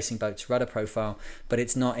racing boat's rudder profile, but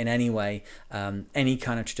it's not in any way any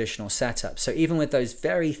kind of traditional setup. So even with those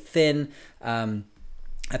very thin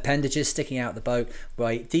appendages sticking out the boat,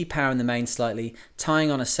 by depowering the main slightly, tying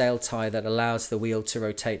on a sail tie that allows the wheel to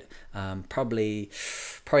rotate, probably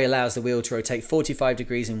allows the wheel to rotate 45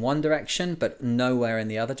 degrees in one direction but nowhere in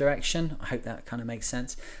the other direction. I hope that kind of makes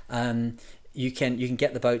sense. You can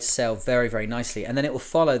get the boat to sail very, very nicely, and then it will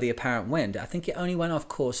follow the apparent wind. I think it only went off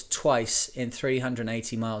course twice in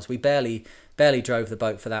 380 miles. We barely drove the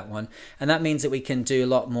boat for that one, and that means that we can do a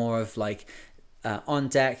lot more of like on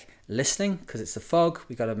deck listening, because it's the fog.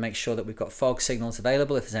 We've got to make sure that we've got fog signals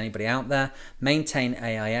available if there's anybody out there. Maintain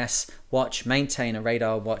AIS watch, maintain a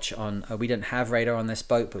radar watch on. We didn't have radar on this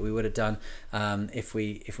boat, but we would have done if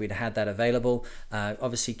we'd had that available.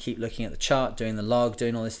 Obviously keep looking at the chart, doing the log,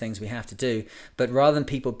 doing all these things we have to do. But rather than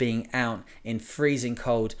people being out in freezing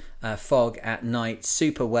cold fog at night,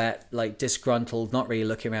 super wet, like disgruntled, not really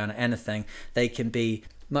looking around at anything, they can be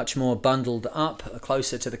much more bundled up,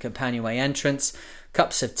 closer to the companionway entrance.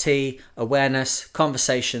 Cups of tea, awareness,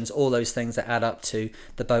 conversations, all those things that add up to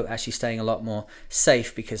the boat actually staying a lot more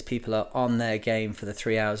safe because people are on their game for the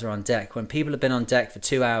 3 hours they're on deck. When people have been on deck for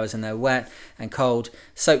 2 hours and they're wet and cold,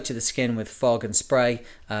 soaked to the skin with fog and spray,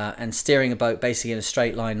 and steering a boat basically in a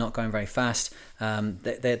straight line, not going very fast,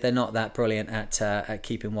 they're not that brilliant at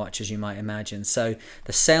keeping watch, as you might imagine. So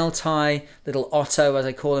the sail tie, little Otto, as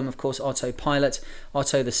I call him, of course, autopilot,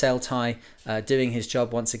 Otto the sail tie, doing his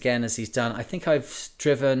job once again as he's done. I think I've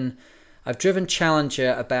driven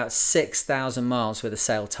Challenger about 6,000 miles with a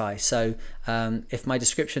sail tie. So if my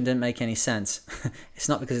description didn't make any sense, it's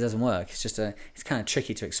not because it doesn't work. It's just it's kind of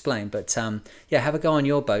tricky to explain. But yeah, have a go on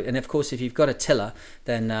your boat. And of course, if you've got a tiller,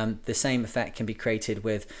 then the same effect can be created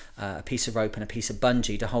with a piece of rope and a piece of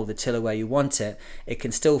bungee to hold the tiller where you want it. It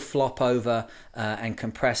can still flop over and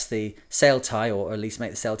compress the sail tie, or at least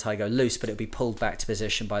make the sail tie go loose, but it'll be pulled back to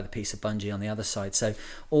position by the piece of bungee on the other side. So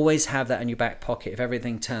always have that in your back pocket. If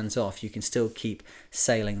everything turns off, you can still keep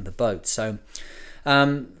sailing the boat. So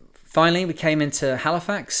finally, we came into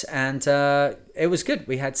Halifax, and it was good.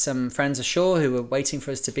 We had some friends ashore who were waiting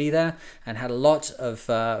for us to be there and had a lot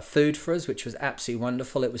of food for us, which was absolutely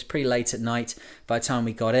wonderful. It was pretty late at night by the time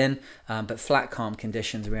we got in, but flat, calm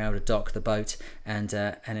conditions. We were able to dock the boat and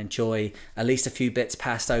enjoy at least a few bits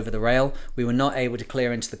passed over the rail. We were not able to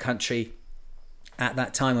clear into the country at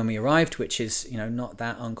that time when we arrived, which is not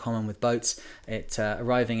that uncommon with boats.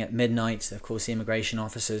 Arriving at midnight, of course the immigration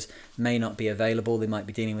officers may not be available. They might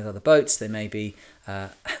be dealing with other boats, they may be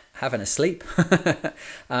having a sleep,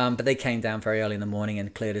 but they came down very early in the morning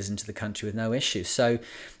and cleared us into the country with no issues. So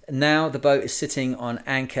now the boat is sitting on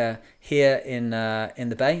anchor here in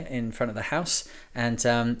the bay in front of the house, and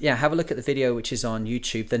yeah, have a look at the video which is on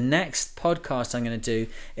YouTube. The next podcast I'm going to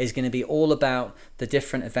do is going to be all about the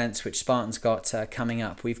different events which Spartan's got coming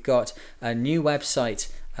up. We've got a new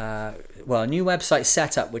website a new website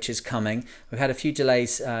setup which is coming. We've had a few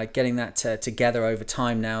delays getting that together over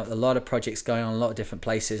time now. A lot of projects going on in a lot of different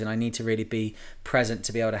places, and I need to really be present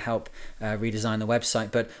to be able to help redesign the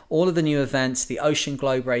website. But all of the new events, the Ocean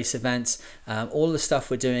Globe Race events, all the stuff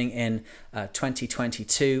we're doing in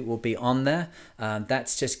 2022 will be on there.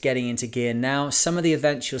 That's just getting into gear now. Some of the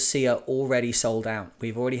events you'll see are already sold out.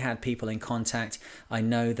 We've already had people in contact. I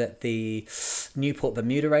know that the Newport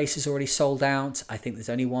Bermuda race is already sold out. I think there's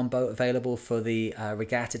only one boat available for the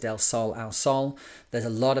Regata del Sol al Sol. There's a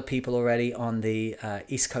lot of people already on the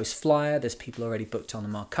East Coast Flyer. There's people already booked on the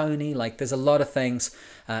Marconi. Like, there's a lot of things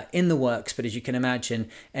in the works. But as you can imagine,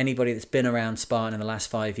 anybody that's been around Spartan in the last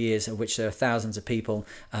 5 years, of which there are thousands of people,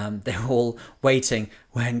 they're all waiting,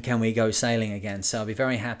 when can we go sailing again? So I'll be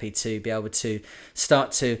very happy to be able to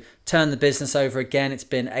start to turn the business over again. It's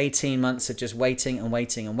been 18 months of just waiting and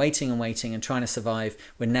waiting and waiting and waiting and trying to survive.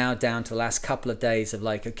 We're now down to the last couple of days of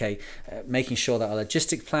like, okay, making sure that our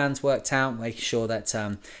logistic plans worked out, making sure that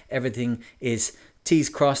everything is T's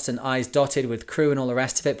crossed and I's dotted with crew and all the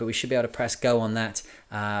rest of it. But we should be able to press go on that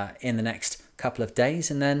in the next couple of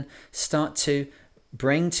days, and then start to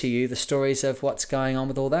bring to you the stories of what's going on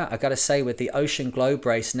with all that. I got to say, with the Ocean Globe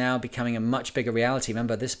Race now becoming a much bigger reality,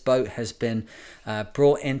 remember this boat has been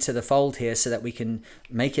brought into the fold here so that we can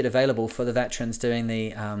make it available for the veterans doing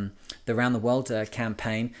the Around the World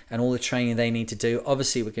campaign and all the training they need to do.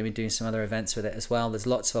 Obviously, we're going to be doing some other events with it as well. There's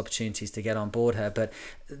lots of opportunities to get on board her, but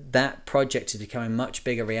that project is becoming much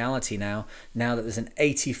bigger reality now that there's an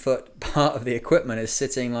 80-foot part of the equipment is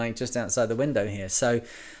sitting like just outside the window here. So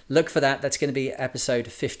look for that. That's going to be episode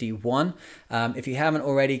 51. If you haven't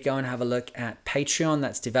already, go and have a look at Patreon.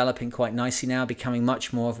 That's developing quite nicely now, becoming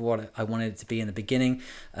much more of what I wanted it to be in the beginning.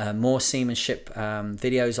 More seamanship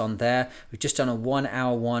videos on there. We've just done a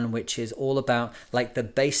 1-hour one, which is all about like the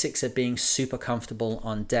basics of being super comfortable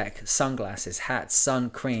on deck. Sunglasses, hats, sun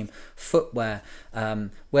cream, footwear,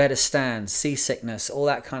 where to stand, seasickness, all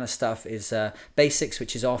that kind of stuff is basics,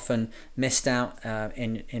 which is often missed out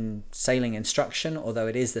in sailing instruction, although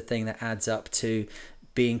it is the thing that adds up to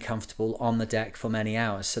being comfortable on the deck for many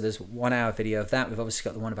hours. So there's 1-hour video of that. We've obviously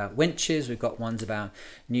got the one about winches, we've got ones about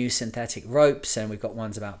new synthetic ropes, and we've got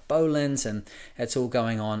ones about bowlines, and it's all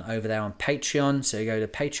going on over there on Patreon. So you go to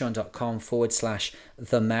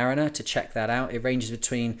patreon.com/The Mariner to check that out. It ranges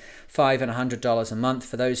between $5 and $100 a month.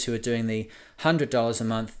 For those who are doing the $100 a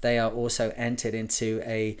month, they are also entered into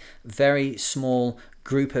a very small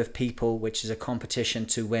group of people, which is a competition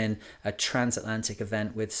to win a transatlantic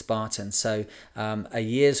event with Spartan. So a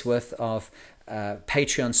year's worth of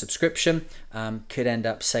Patreon subscription could end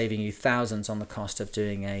up saving you thousands on the cost of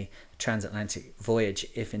doing a transatlantic voyage,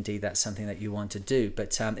 if indeed that's something that you want to do.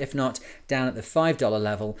 But if not, down at the $5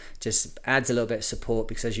 level just adds a little bit of support,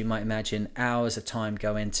 because as you might imagine, hours of time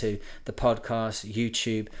go into the podcast,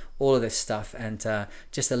 YouTube, all of this stuff, and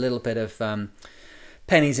just a little bit of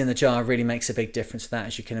pennies in the jar really makes a big difference for that,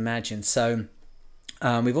 as you can imagine. So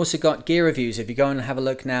we've also got gear reviews. If you go and have a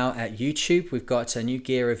look now at YouTube, we've got a new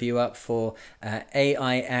gear review up for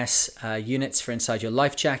AIS units for inside your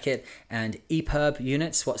life jacket and EPIRB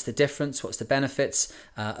units. What's the difference? What's the benefits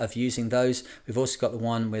of using those? We've also got the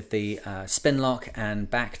one with the spin lock and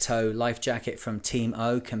back tow life jacket from Team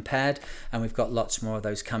O compared, and we've got lots more of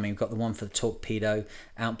those coming. We've got the one for the Torpedo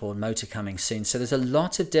outboard motor coming soon. So there's a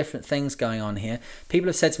lot of different things going on here. People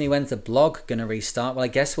have said to me, when's the blog going to restart? Well, I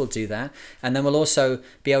guess we'll do that. And then we'll also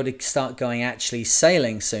be able to start going actually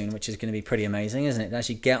sailing soon, which is going to be pretty amazing, isn't it?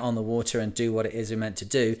 Actually get on the water and do what it is we're meant to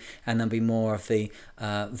do, and there'll be more of the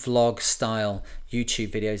vlog style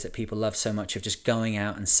YouTube videos that people love so much, of just going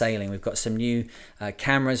out and sailing. We've got some new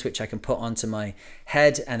cameras which I can put onto my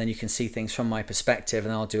head, and then you can see things from my perspective,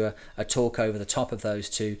 and I'll do a talk over the top of those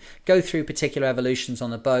to go through particular evolutions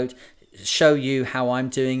on the boat, show you how I'm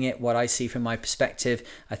doing it, what I see from my perspective.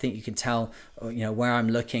 I think you can tell, where I'm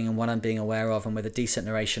looking and what I'm being aware of, and with a decent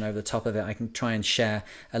narration over the top of it, I can try and share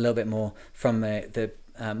a little bit more from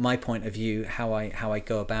my point of view, how I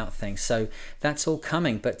go about things. So that's all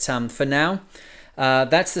coming. But for now,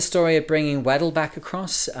 that's the story of bringing Weddell back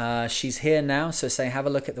across. She's here now, so have a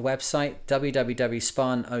look at the website,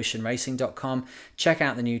 www.spartanoceanracing.com. Check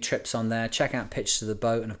out the new trips on there, check out pictures of the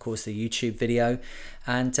boat, and of course the YouTube video,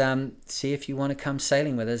 and see if you want to come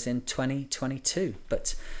sailing with us in 2022.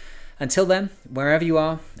 But until then, wherever you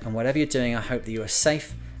are and whatever you're doing, I hope that you are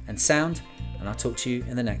safe and sound, and I'll talk to you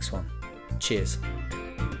in the next one. Cheers.